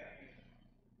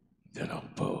 that are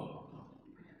above.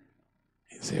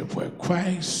 He said, where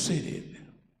Christ sitteth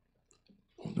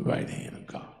on the right hand of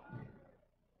God.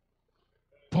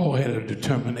 Paul had a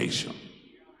determination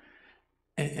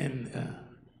and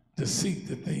to seek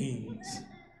the things.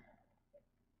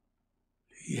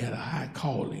 He had a high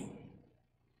calling.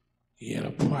 He had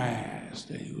a prize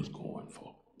that he was going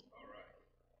for.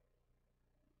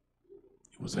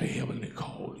 It was a heavenly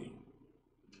calling.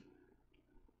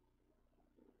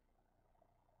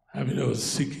 I mean, I was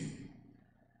seeking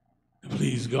to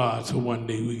please God so one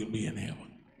day we can be in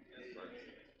heaven.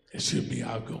 That should be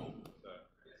our goal.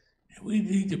 And we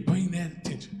need to bring that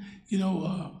attention. You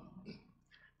know,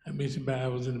 I mentioned I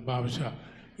was in the barbershop.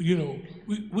 You know,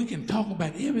 we can talk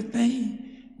about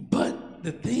everything, but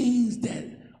the things that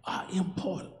are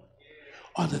important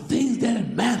are the things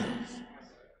that matter.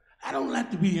 I don't like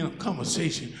to be in a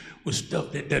conversation with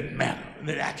stuff that doesn't matter,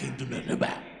 that I can't do nothing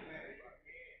about.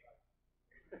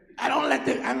 I don't like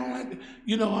that.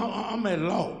 You know, I'm at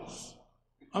loss.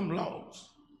 I'm lost.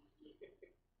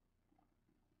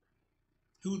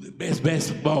 Who's the best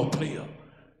basketball player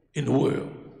in the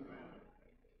world?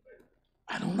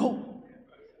 I don't know.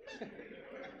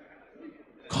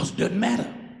 Because it doesn't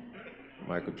matter.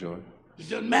 Michael Jordan. It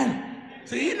doesn't matter.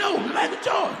 See, you know, Michael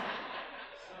Jordan.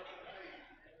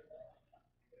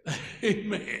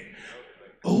 Amen.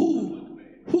 Who,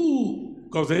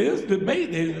 because there is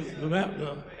debate about,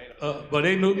 but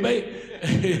ain't no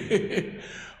debate.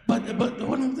 but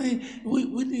one of the things, we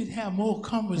need to have more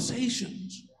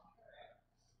conversations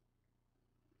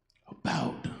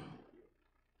about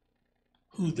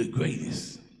who's the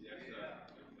greatest.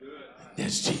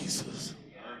 That's Jesus.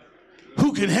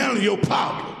 Who can handle your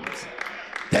problems?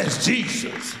 That's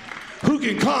Jesus. Who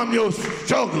can calm your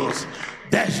struggles?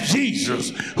 That's Jesus.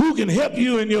 Who can help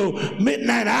you in your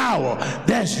midnight hour?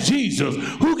 That's Jesus.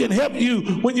 Who can help you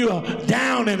when you're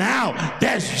down and out?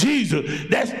 That's Jesus.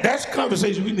 That's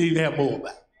conversation we need to have more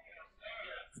about.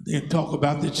 Then talk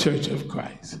about the church of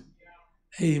Christ.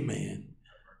 Amen.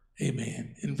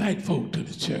 Amen. Invite folk to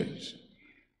the church.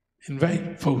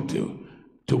 Invite folk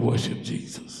to worship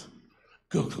Jesus.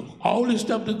 All this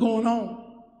stuff that's going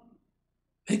on,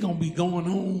 they're going to be going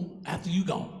on after you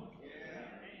gone.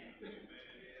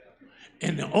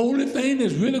 And the only thing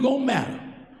that's really going to matter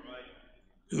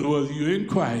is whether you're in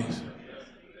Christ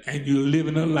and you're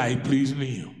living a life pleasing to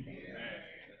Him.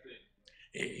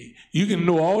 You can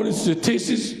know all the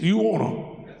statistics you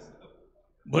want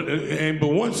them, but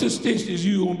one statistic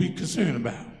you're going to be concerned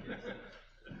about,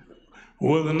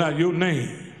 whether or not your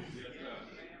name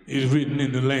is written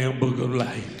in the Lamb Book of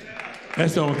Life.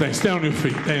 That's the only thing. Stand on your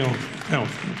feet. Stand on your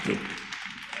feet.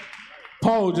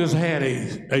 Paul just had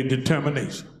a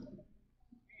determination.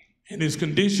 And his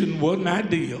condition wasn't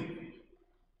ideal,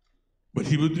 but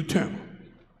he was determined.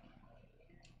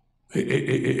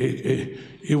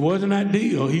 It wasn't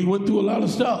ideal. He went through a lot of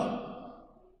stuff,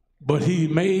 but he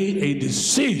made a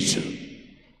decision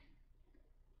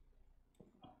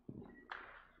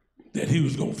that he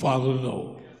was going to follow the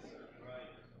Lord.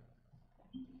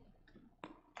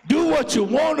 Do what you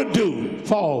want to do.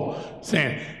 Paul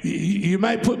saying, you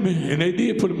might put me, and they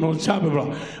did put him on the chopping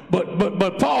block,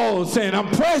 but Paul was saying, I'm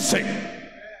pressing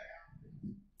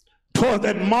toward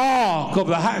that mark of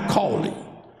the high calling,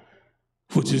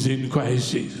 which is in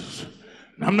Christ Jesus.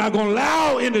 And I'm not going to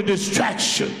allow any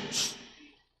distractions.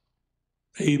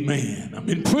 Amen. I'm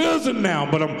in prison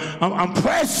now, but I'm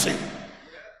pressing.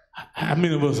 How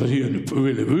many of us are here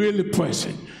really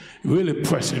pressing? Really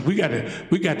pressing. We got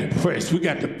to press. We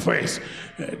got to press.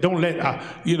 Don't let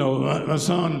my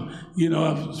son. I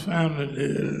was found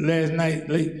last night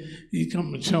late. He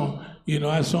come to show.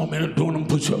 I saw him doing them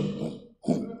push up.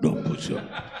 Doing push up.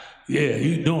 Yeah,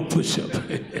 he doing push up.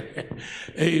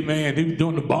 Amen. He was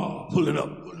doing the bar, pulling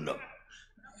up.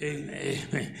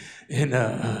 Amen. And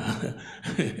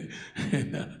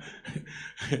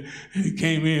he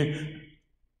came in.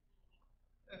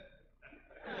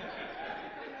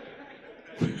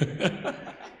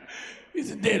 He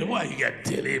said, Daddy, why you got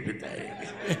to tell everything?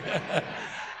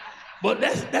 But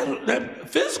that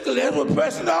physical, that's what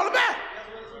pressing is all about.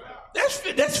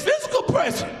 That's physical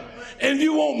pressing. And if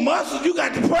you want muscles, you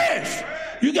got to press.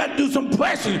 You got to do some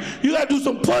pressing. You got to do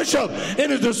some push-ups.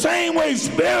 And it's the same way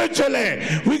spiritually.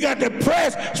 We got to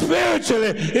press spiritually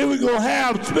if we're going to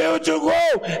have spiritual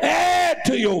growth. Add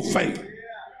to your faith.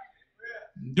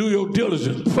 Do your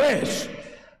diligence. Press.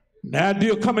 The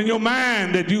idea come in your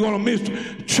mind that you're going to miss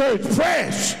church.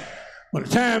 Press. When the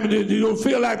time it is you don't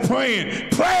feel like praying,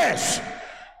 press.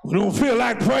 When you don't feel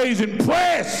like praising,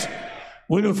 press.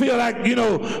 When you feel like,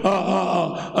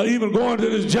 even going to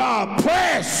this job,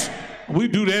 press. We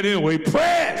do that anyway,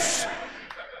 press.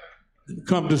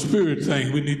 Come to spirit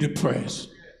thing, we need to press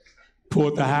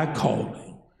toward the high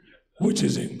calling, which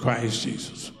is in Christ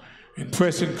Jesus. And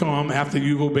pressing come after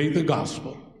you've obeyed the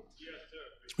gospel.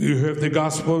 You heard the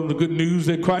gospel, the good news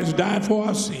that Christ died for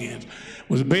our sins,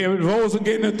 was buried, rose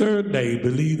again the third day.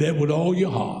 Believe that with all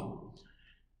your heart.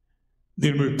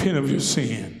 Then repent of your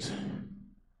sins.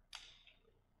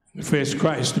 Confess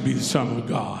Christ to be the Son of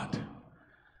God.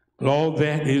 But all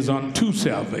that is unto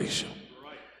salvation.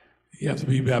 You have to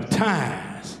be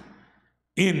baptized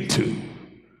into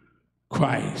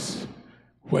Christ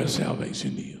where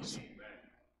salvation is.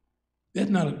 That's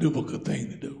not a difficult thing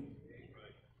to do.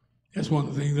 That's one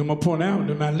of the things I'm going to point out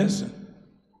in my lesson.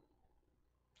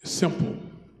 It's simple.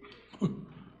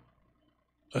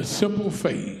 A simple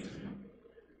faith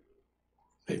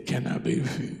that cannot be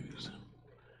refused.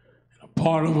 And a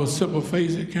part of a simple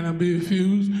faith that cannot be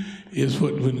refused is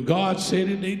when God said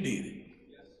it, they did it.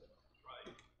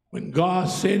 When God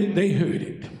said it, they heard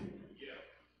it.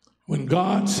 When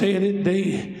God said it,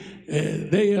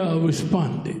 they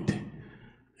responded.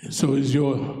 And so it's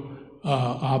your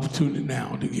opportunity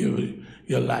now to give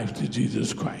your life to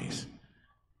Jesus Christ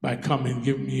by coming and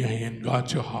giving me your hand,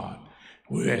 guard your heart.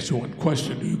 We'll ask you one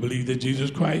question. Do you believe that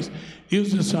Jesus Christ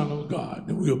is the Son of God?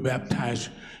 And we'll baptize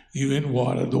you in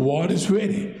water. The water is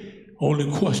ready.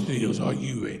 Only question is, are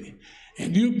you ready?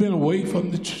 And you've been away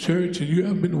from the church and you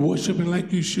haven't been worshiping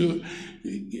like you should.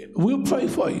 We'll pray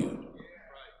for you.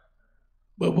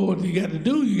 But what you got to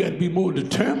do, you got to be more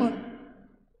determined.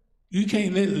 You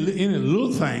can't let any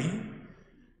little thing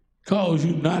cause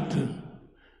you not to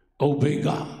obey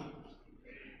God.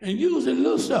 And use the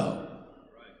little stuff.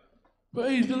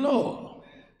 Praise the Lord.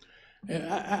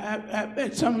 I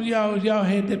bet some of y'all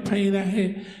had that pain I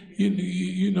had.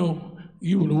 You know,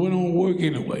 you would have went on work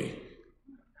anyway.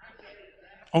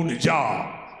 On the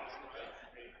job.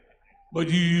 But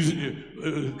you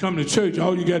usually come to church,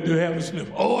 all you got to do is have a sniff.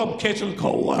 Oh, I'm catching a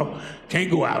cold. I can't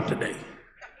go out today.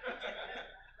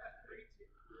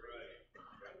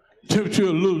 Temperature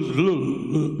a little,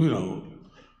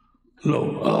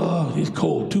 low. Oh, it's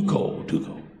cold, too cold.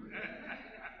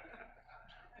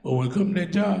 But when it comes to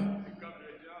that job,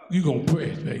 you're going to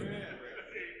press, baby.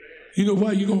 You know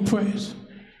why you're going to press?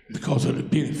 Because of the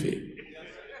benefit.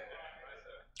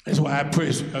 That's why I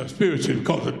press spiritually,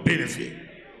 because of the benefit.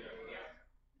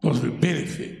 Because of the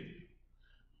benefit.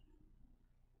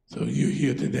 So you're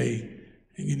here today,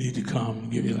 and you need to come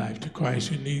and give your life to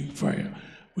Christ. You need prayer.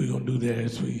 We're going to do that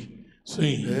as we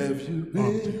Sing. Have you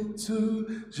been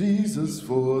to Jesus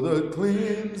for the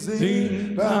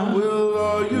cleansing power?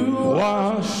 Are you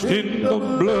Washed in the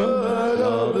blood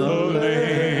of the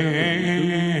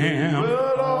Lamb?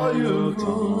 Well, are you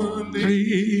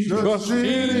fully Trusting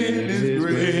in His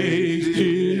grace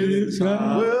is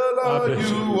God. Well, are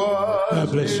you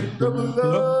washed in the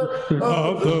blood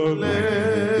of the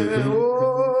Lamb?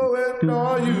 Oh, and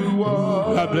are you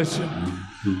washed? God bless you.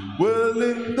 Well,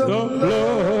 in the blood,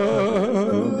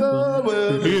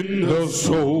 In the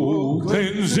soul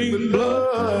cleansing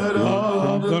blood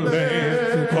of the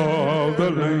Lamb, of the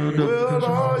Lamb. well,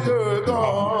 are your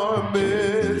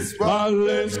garments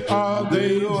Spotless are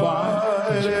they white,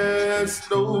 white as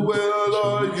snow? Well,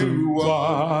 are you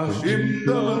washed in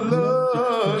the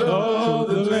blood of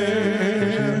the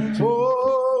Lamb?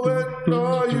 Oh, and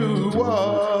are you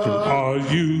washed? are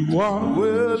you washed?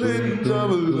 Well, in the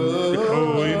blood,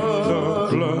 Oh, in the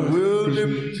blood, well,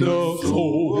 in the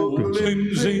soul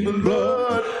cleansing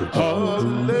blood of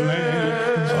the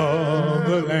Lamb, of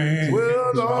the Lamb.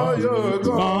 well, are your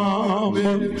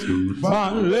garments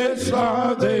Spotless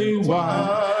are they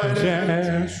white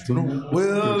as snow.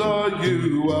 well, are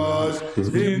you washed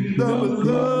in the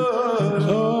blood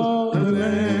of the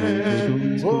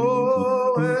Lamb?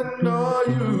 Oh, and are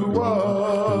you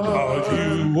washed? Are you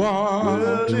washed?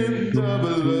 Well, in the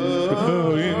blood,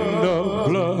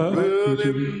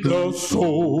 The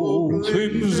soul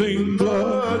cleansing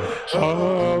blood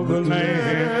of the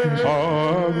Lamb,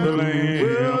 of the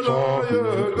Lamb. well, are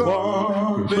your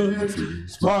garments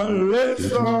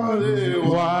Spotless are they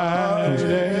white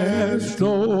as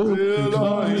snow.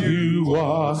 Are you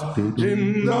washed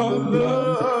in the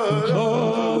blood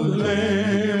of the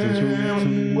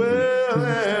Lamb? well,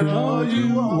 and are you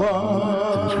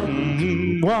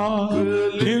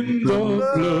Washed in the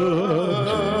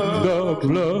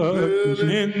blood,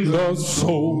 in the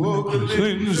soul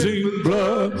cleansing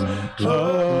blood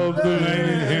of the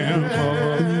Lamb,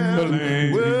 of the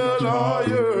Lamb. well, are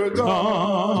your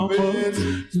garments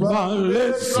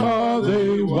Spotless are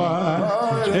they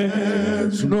white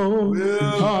as snow.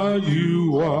 Are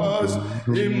you washed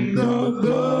in the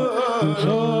blood of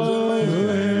the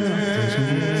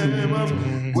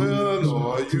Lamb? Well,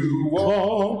 are you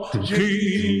walking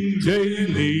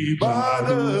daily by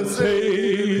the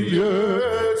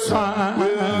Savior's side?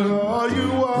 Well, are you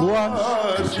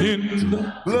washed in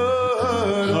the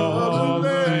blood of the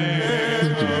Lamb?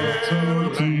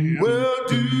 Well,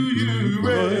 do you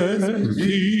rest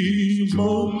each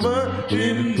moment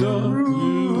in the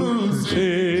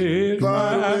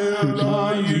crucified?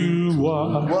 Are you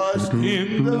Washed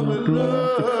in the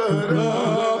blood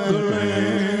of the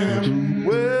Lamb?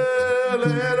 Well,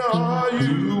 and are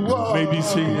you washed? Maybe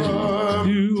sing it.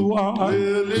 You are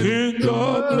in the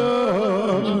blood,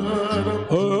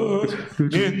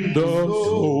 in the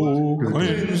soul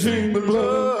cleansing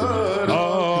blood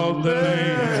of the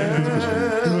Lamb.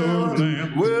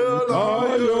 Well,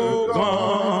 are your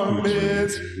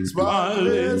garments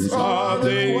spotless? Are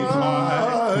they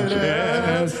white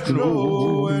as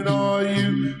snow? And are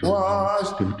you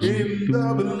washed in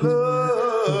the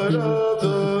blood of the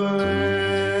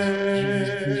Lamb?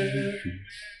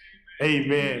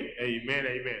 Amen, amen,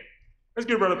 amen. Let's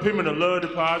give Brother Pittman a love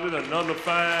deposit, another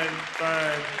fine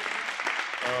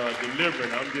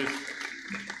delivering. I'm just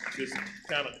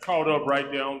kind of caught up right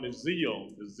there on the zeal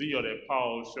that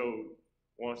Paul showed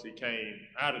once he came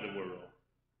out of the world,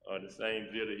 the same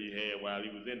zeal that he had while he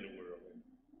was in the world.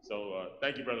 So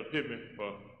thank you, Brother Pittman,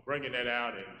 for bringing that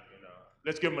out, and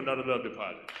let's give him another love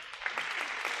deposit.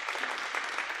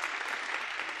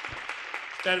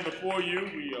 Standing before you,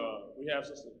 we have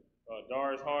Sister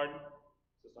Doris Harden.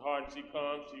 Sister Harden, she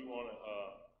comes. She want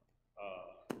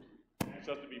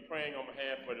us to be praying on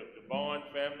behalf of the Bond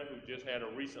family who just had a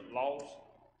recent loss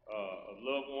of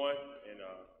loved one, and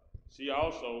she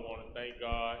also want to thank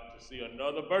God to see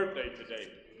another birthday today.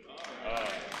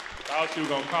 Thought she was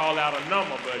gonna call out a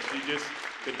number, but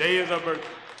today is her birthday.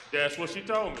 That's what she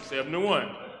told me, 71.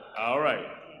 All right.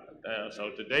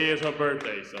 So today is her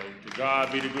birthday. So to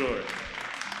God be the glory.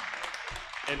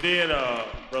 And then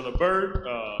Brother Bird,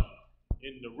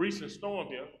 in the recent storm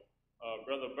here,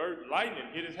 Brother Bird, lightning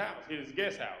hit his house, hit his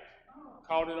guest house,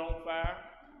 caught it on fire,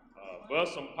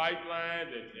 bust some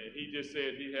pipelines, and he just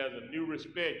said he has a new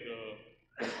respect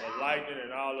of lightning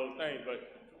and all those things. But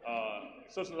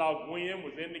sister-in-law Gwen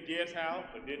was in the guest house,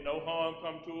 but didn't no harm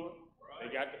come to her. They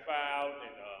got the fire out,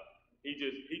 and he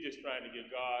just trying to give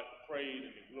God the praise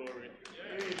and the glory and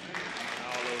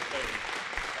all those things.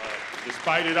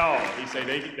 Despite it all, he said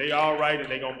they all right and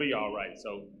they gonna be all right.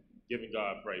 So giving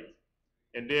God praise.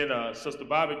 And then Sister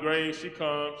Bobby Gray, she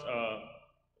comes.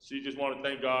 she just want to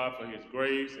thank God for his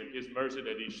grace and his mercy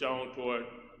that he's shown toward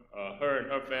her and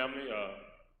her family.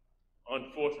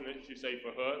 Unfortunate, she say,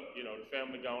 for her, you know, the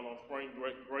family gone on spring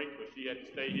break, but she had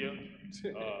to stay here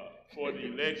for the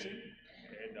election.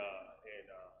 And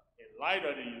in light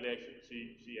of the election,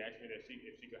 she asked me that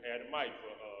if she could have the mic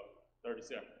for 30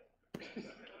 seconds.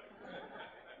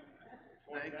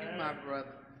 Thank you, my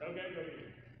brother. Okay, go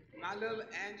ahead. My little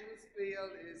Angela spiel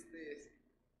is this.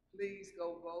 Please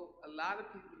go vote. A lot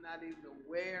of people not even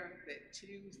aware that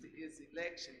Tuesday is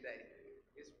election day.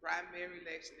 It's primary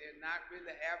election. They're not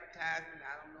really advertising.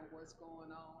 I don't know what's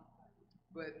going on.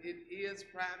 But it is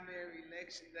primary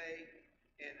election day,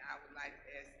 and I would like to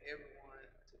ask everyone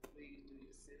to please do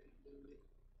your civic duty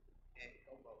and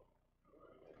go vote.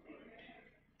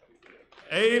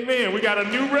 Amen. We got a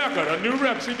new record.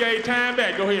 She gave time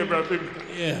back. Go ahead, brother.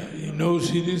 Yeah, you know,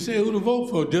 she didn't say who to vote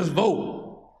for. Just vote.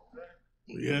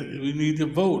 Yeah, we need to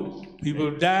vote.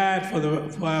 People died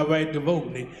for our right to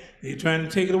vote. They're trying to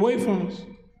take it away from us.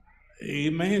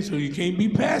 Amen. So you can't be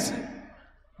passive.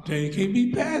 You can't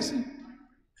be passive.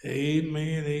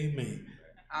 Amen. Amen.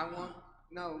 I want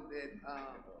to know that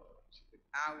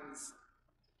I was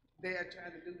there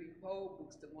trying to do these poll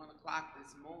books at 1 o'clock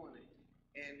this morning,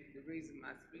 and the reason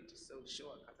my speech is so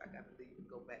short because I got to leave and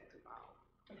go back to my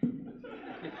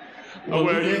Oh,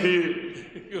 well, you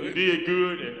did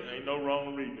good, and ain't no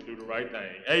wrong reason to do the right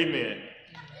thing. Amen.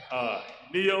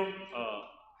 Neil,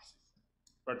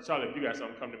 Brother Charlie, if you got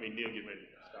something, come to me. Neil, get ready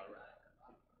to start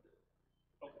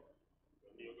right. Okay.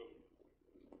 Neil, go.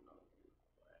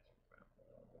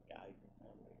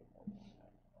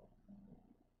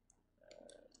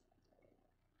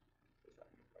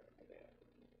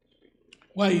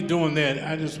 While you're doing that,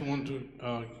 I just want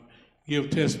to give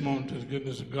testimony to the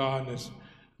goodness of God. That's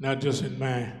not just in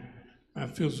my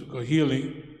physical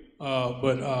healing,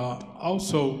 but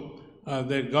also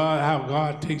that how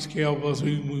God takes care of us.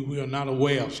 We are not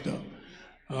aware of stuff.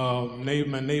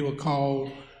 My neighbor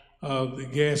called the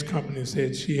gas company and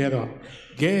said she had a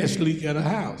gas leak at her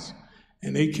house.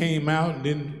 And they came out and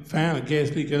didn't find a gas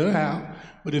leak at her house,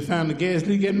 but they found a gas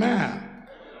leak at my house.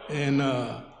 And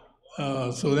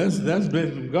so that's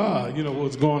been from God, you know,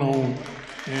 what's going on.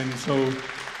 And so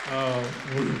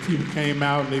when people came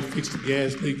out and they fixed the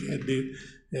gas leak,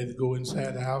 they had to go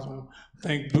inside the house.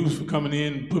 Thank Bruce for coming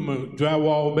in and putting my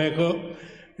drywall back up.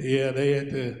 Yeah, they had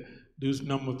to do some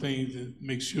number of things to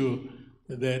make sure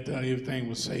that everything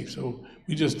was safe. So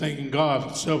we just thanking God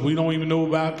for stuff we don't even know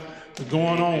about what's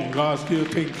going on. God's still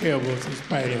taking care of us in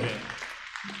spite of it.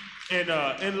 And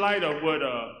in light of what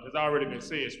has already been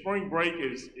said, spring break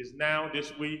is now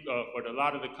this week for a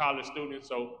lot of the college students.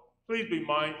 So please be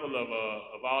mindful of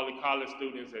all the college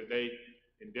students as they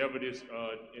endeavor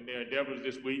in their endeavors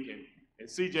this week. And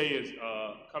CJ is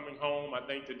coming home, I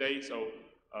think, today. So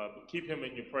keep him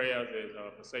in your prayers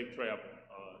for safe travel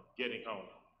getting home.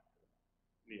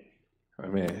 Yeah.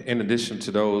 Amen. In addition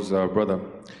to those, Brother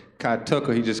Kai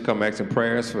Tucker, he just come asking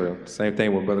prayers for the same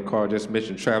thing what Brother Carl just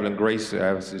mentioned, traveling grace.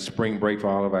 It's spring break for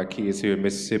all of our kids here in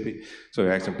Mississippi. So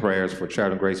we're asking prayers for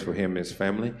traveling grace for him and his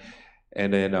family.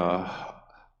 And then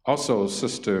also,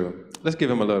 Sister, let's give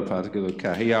him a little applause. Give a little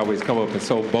Kai. He always come up and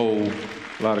so bold,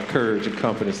 a lot of courage and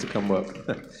confidence to come up.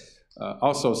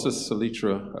 Also, Sister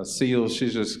Salitra Seals,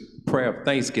 she's just prayer of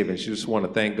thanksgiving. She just want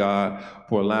to thank God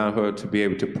for allowing her to be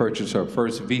able to purchase her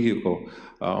first vehicle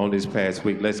on this past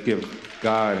week. Let's give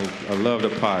God a love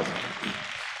deposit.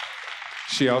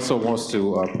 She also wants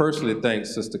to personally thank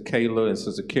Sister Kayla and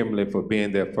Sister Kimberly for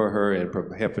being there for her and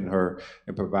helping her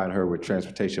and providing her with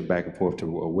transportation back and forth to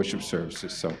worship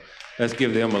services. So let's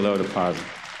give them a love deposit.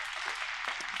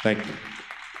 Thank you.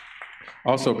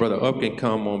 Also, Brother Upkin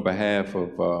come on behalf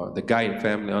of the Guyton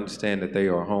family. Understand that they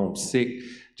are home sick.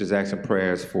 Just asking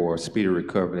prayers for speedy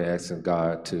recovery, asking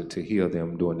God to heal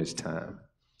them during this time.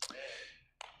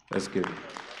 Let's give it.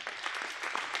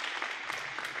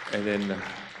 And then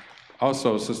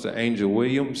also, Sister Angel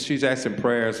Williams, she's asking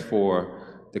prayers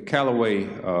for the Callaway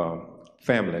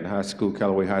family, the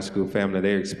Callaway High School family.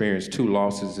 They experienced 2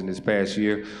 losses in this past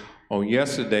year. On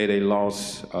yesterday, they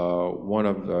lost one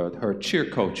of her cheer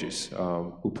coaches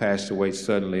who passed away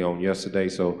suddenly on yesterday.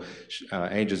 So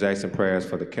Angel's asking prayers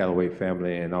for the Callaway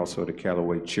family and also the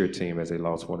Callaway cheer team as they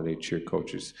lost one of their cheer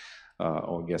coaches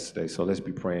on yesterday. So let's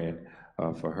be praying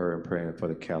for her and praying for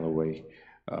the Callaway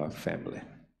family.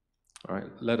 All right,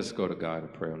 let us go to God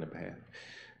and pray on their behalf.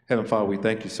 Heavenly Father, we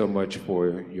thank you so much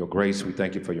for your grace. We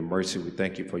thank you for your mercy. We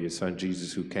thank you for your son,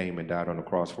 Jesus, who came and died on the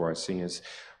cross for our sins.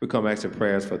 We come asking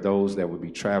prayers for those that would be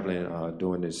traveling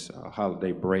during this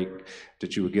holiday break,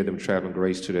 that you would give them traveling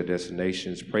grace to their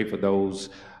destinations. Pray for those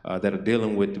that are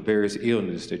dealing with the various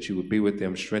illness, that you would be with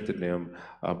them, strengthen them,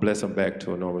 bless them back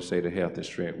to a normal state of health and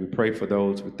strength. We pray for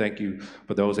those. We thank you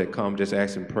for those that come just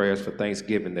asking prayers for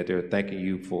Thanksgiving, that they're thanking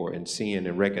you for and seeing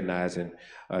and recognizing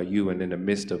you and in the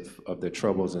midst of their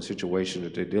troubles and situations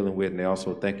that they're dealing with, and they're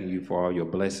also thanking you for all your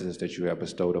blessings that you have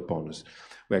bestowed upon us.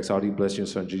 We ask all these blessings in your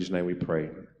son Jesus' name we pray.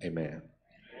 Amen.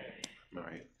 All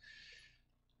right.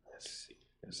 Let's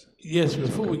see. Yes,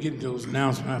 before we get into those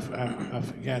announcements, I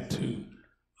forgot to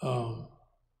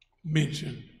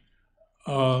mention,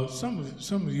 some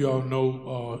of y'all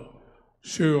know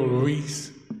Cheryl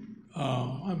Reese.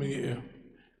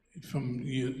 From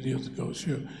years ago,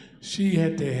 Cheryl. She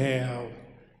had to have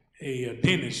a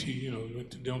dentist. She,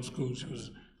 went to dental school. She was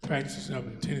practicing up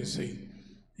in Tennessee,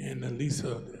 and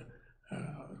Lisa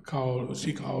called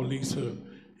Lisa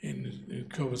and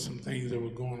covered some things that were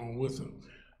going on with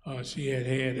her. She had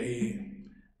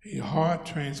a heart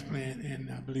transplant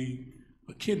and I believe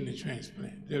a kidney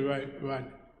transplant. Is that right?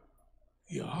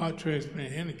 Yeah, a heart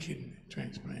transplant and a kidney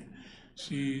transplant.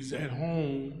 She's at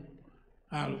home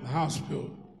out of the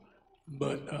hospital,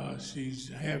 but she's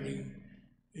having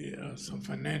some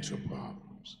financial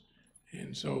problems.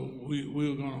 And so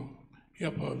we're going to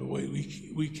help her the way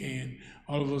we can.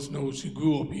 All of us know she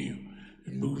grew up here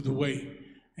and moved away.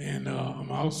 And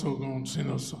I'm also going to send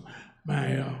her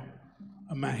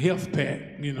my health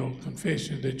pack,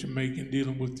 confessions that you're making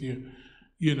dealing with your,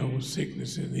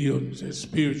 sickness and illness, a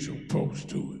spiritual approach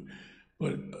to it.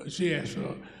 But she asked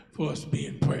for us to be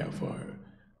in prayer for her,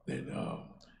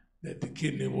 that the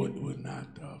kidney would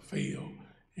not fail,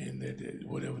 and that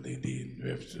whatever they did in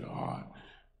reference to the heart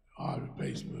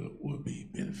replacement would be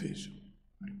beneficial.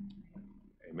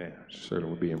 Amen. Certainly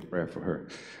will be in prayer for her.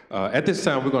 At this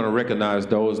time, we're going to recognize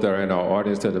those that are in our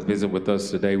audience that are visiting with us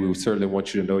today. We certainly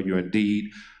want you to know you're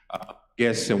indeed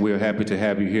guests, and we're happy to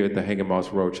have you here at the Hanging Moss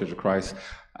Road Church of Christ.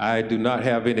 I do not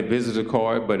have any visitor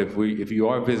card, but if you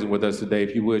are visiting with us today,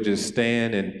 if you would just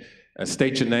stand and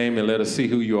state your name and let us see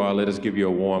who you are. Let us give you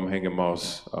a warm Hanging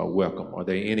Moss welcome. Are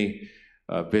there any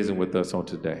visiting with us on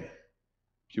today?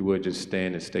 If you would just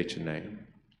stand and state your name.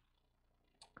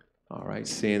 All right,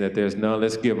 seeing that there's none,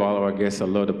 let's give all of our guests a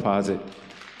little deposit.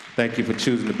 Thank you for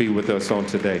choosing to be with us on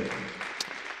today.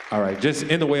 All right, just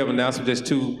in the way of announcement, just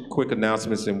two quick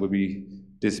announcements and we'll be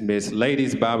dismissed.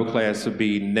 Ladies' Bible class will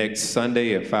be next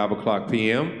Sunday at 5:00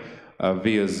 p.m.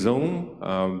 Via Zoom.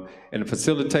 And the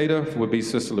facilitator will be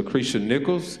Sister Lucretia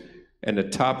Nichols, and the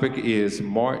topic is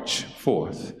March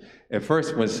 4th. At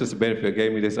first, when Sister Benefit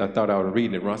gave me this, I thought I was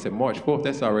reading it wrong. I said, March 4th,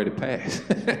 that's already passed.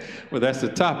 Well, that's the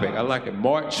topic. I like it.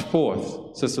 March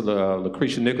 4th, Sister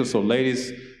Lucretia Nichols. So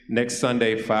ladies, next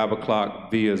Sunday, 5:00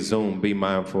 via Zoom. Be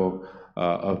mindful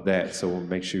of that. So we'll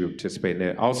make sure you participate in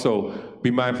that. Also,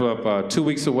 be mindful of 2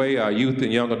 weeks away, our Youth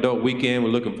and Young Adult Weekend.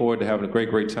 We're looking forward to having a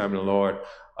great time in the Lord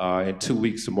in 2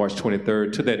 weeks, on March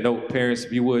 23rd. To that note, parents,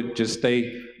 if you would just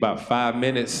stay about 5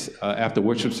 minutes after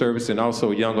worship service, and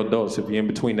also young adults, if you're in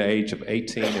between the age of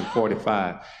 18 and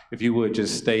 45, if you would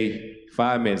just stay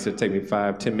 5 minutes. It'll take me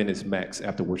 5-10 minutes max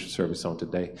after worship service on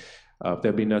today. If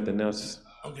there be nothing else.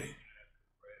 Okay.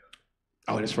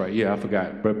 Oh, that's right. Yeah, I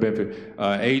forgot. Brother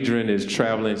Benford, Adrian is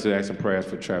traveling, so asking prayers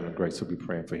for traveling grace. So be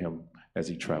praying for him as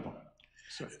he travels.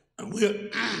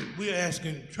 We're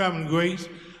asking traveling grace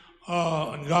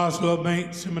on God's Love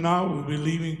Bank seminar. We'll be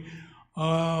leaving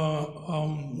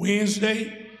on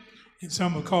Wednesday, and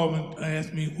someone called me and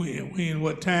asked me when,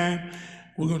 what time.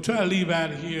 We're going to try to leave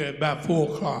out of here at about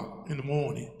 4 o'clock in the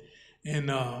morning.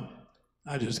 And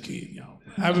I just kid y'all.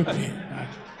 I repent.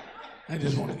 I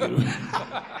just want to get away.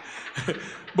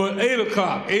 But 8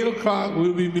 o'clock,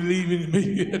 we'll be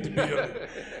leaving at the building.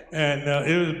 And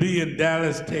it'll be in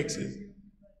Dallas, Texas.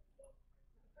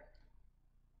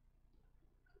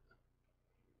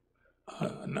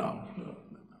 No.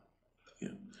 Yeah.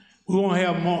 We won't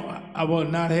have more. I will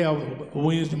not have a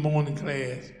Wednesday morning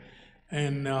class,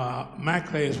 and my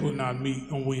class will not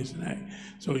meet on Wednesday night.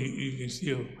 So you can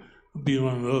still be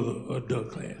on the other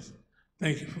adult class.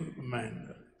 Thank you for reminding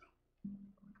us.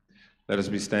 Let us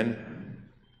be standing.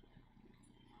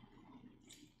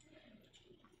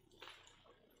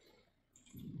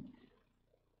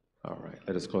 All right,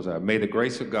 let us close out. May the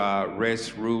grace of God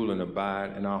rest, rule, and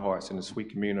abide in our hearts in the sweet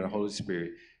communion of the Holy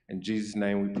Spirit. In Jesus'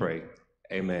 name we pray.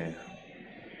 Amen.